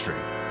guest registry.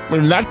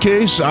 In that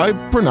case, I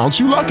pronounce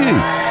you lucky.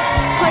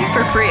 Play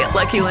for free at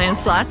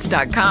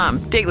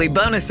LuckyLandSlots.com. Daily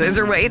bonuses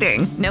are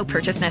waiting. No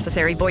purchase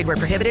necessary. Void where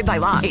prohibited by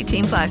law.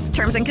 18+.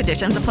 Terms and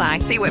conditions apply.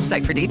 See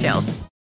website for details.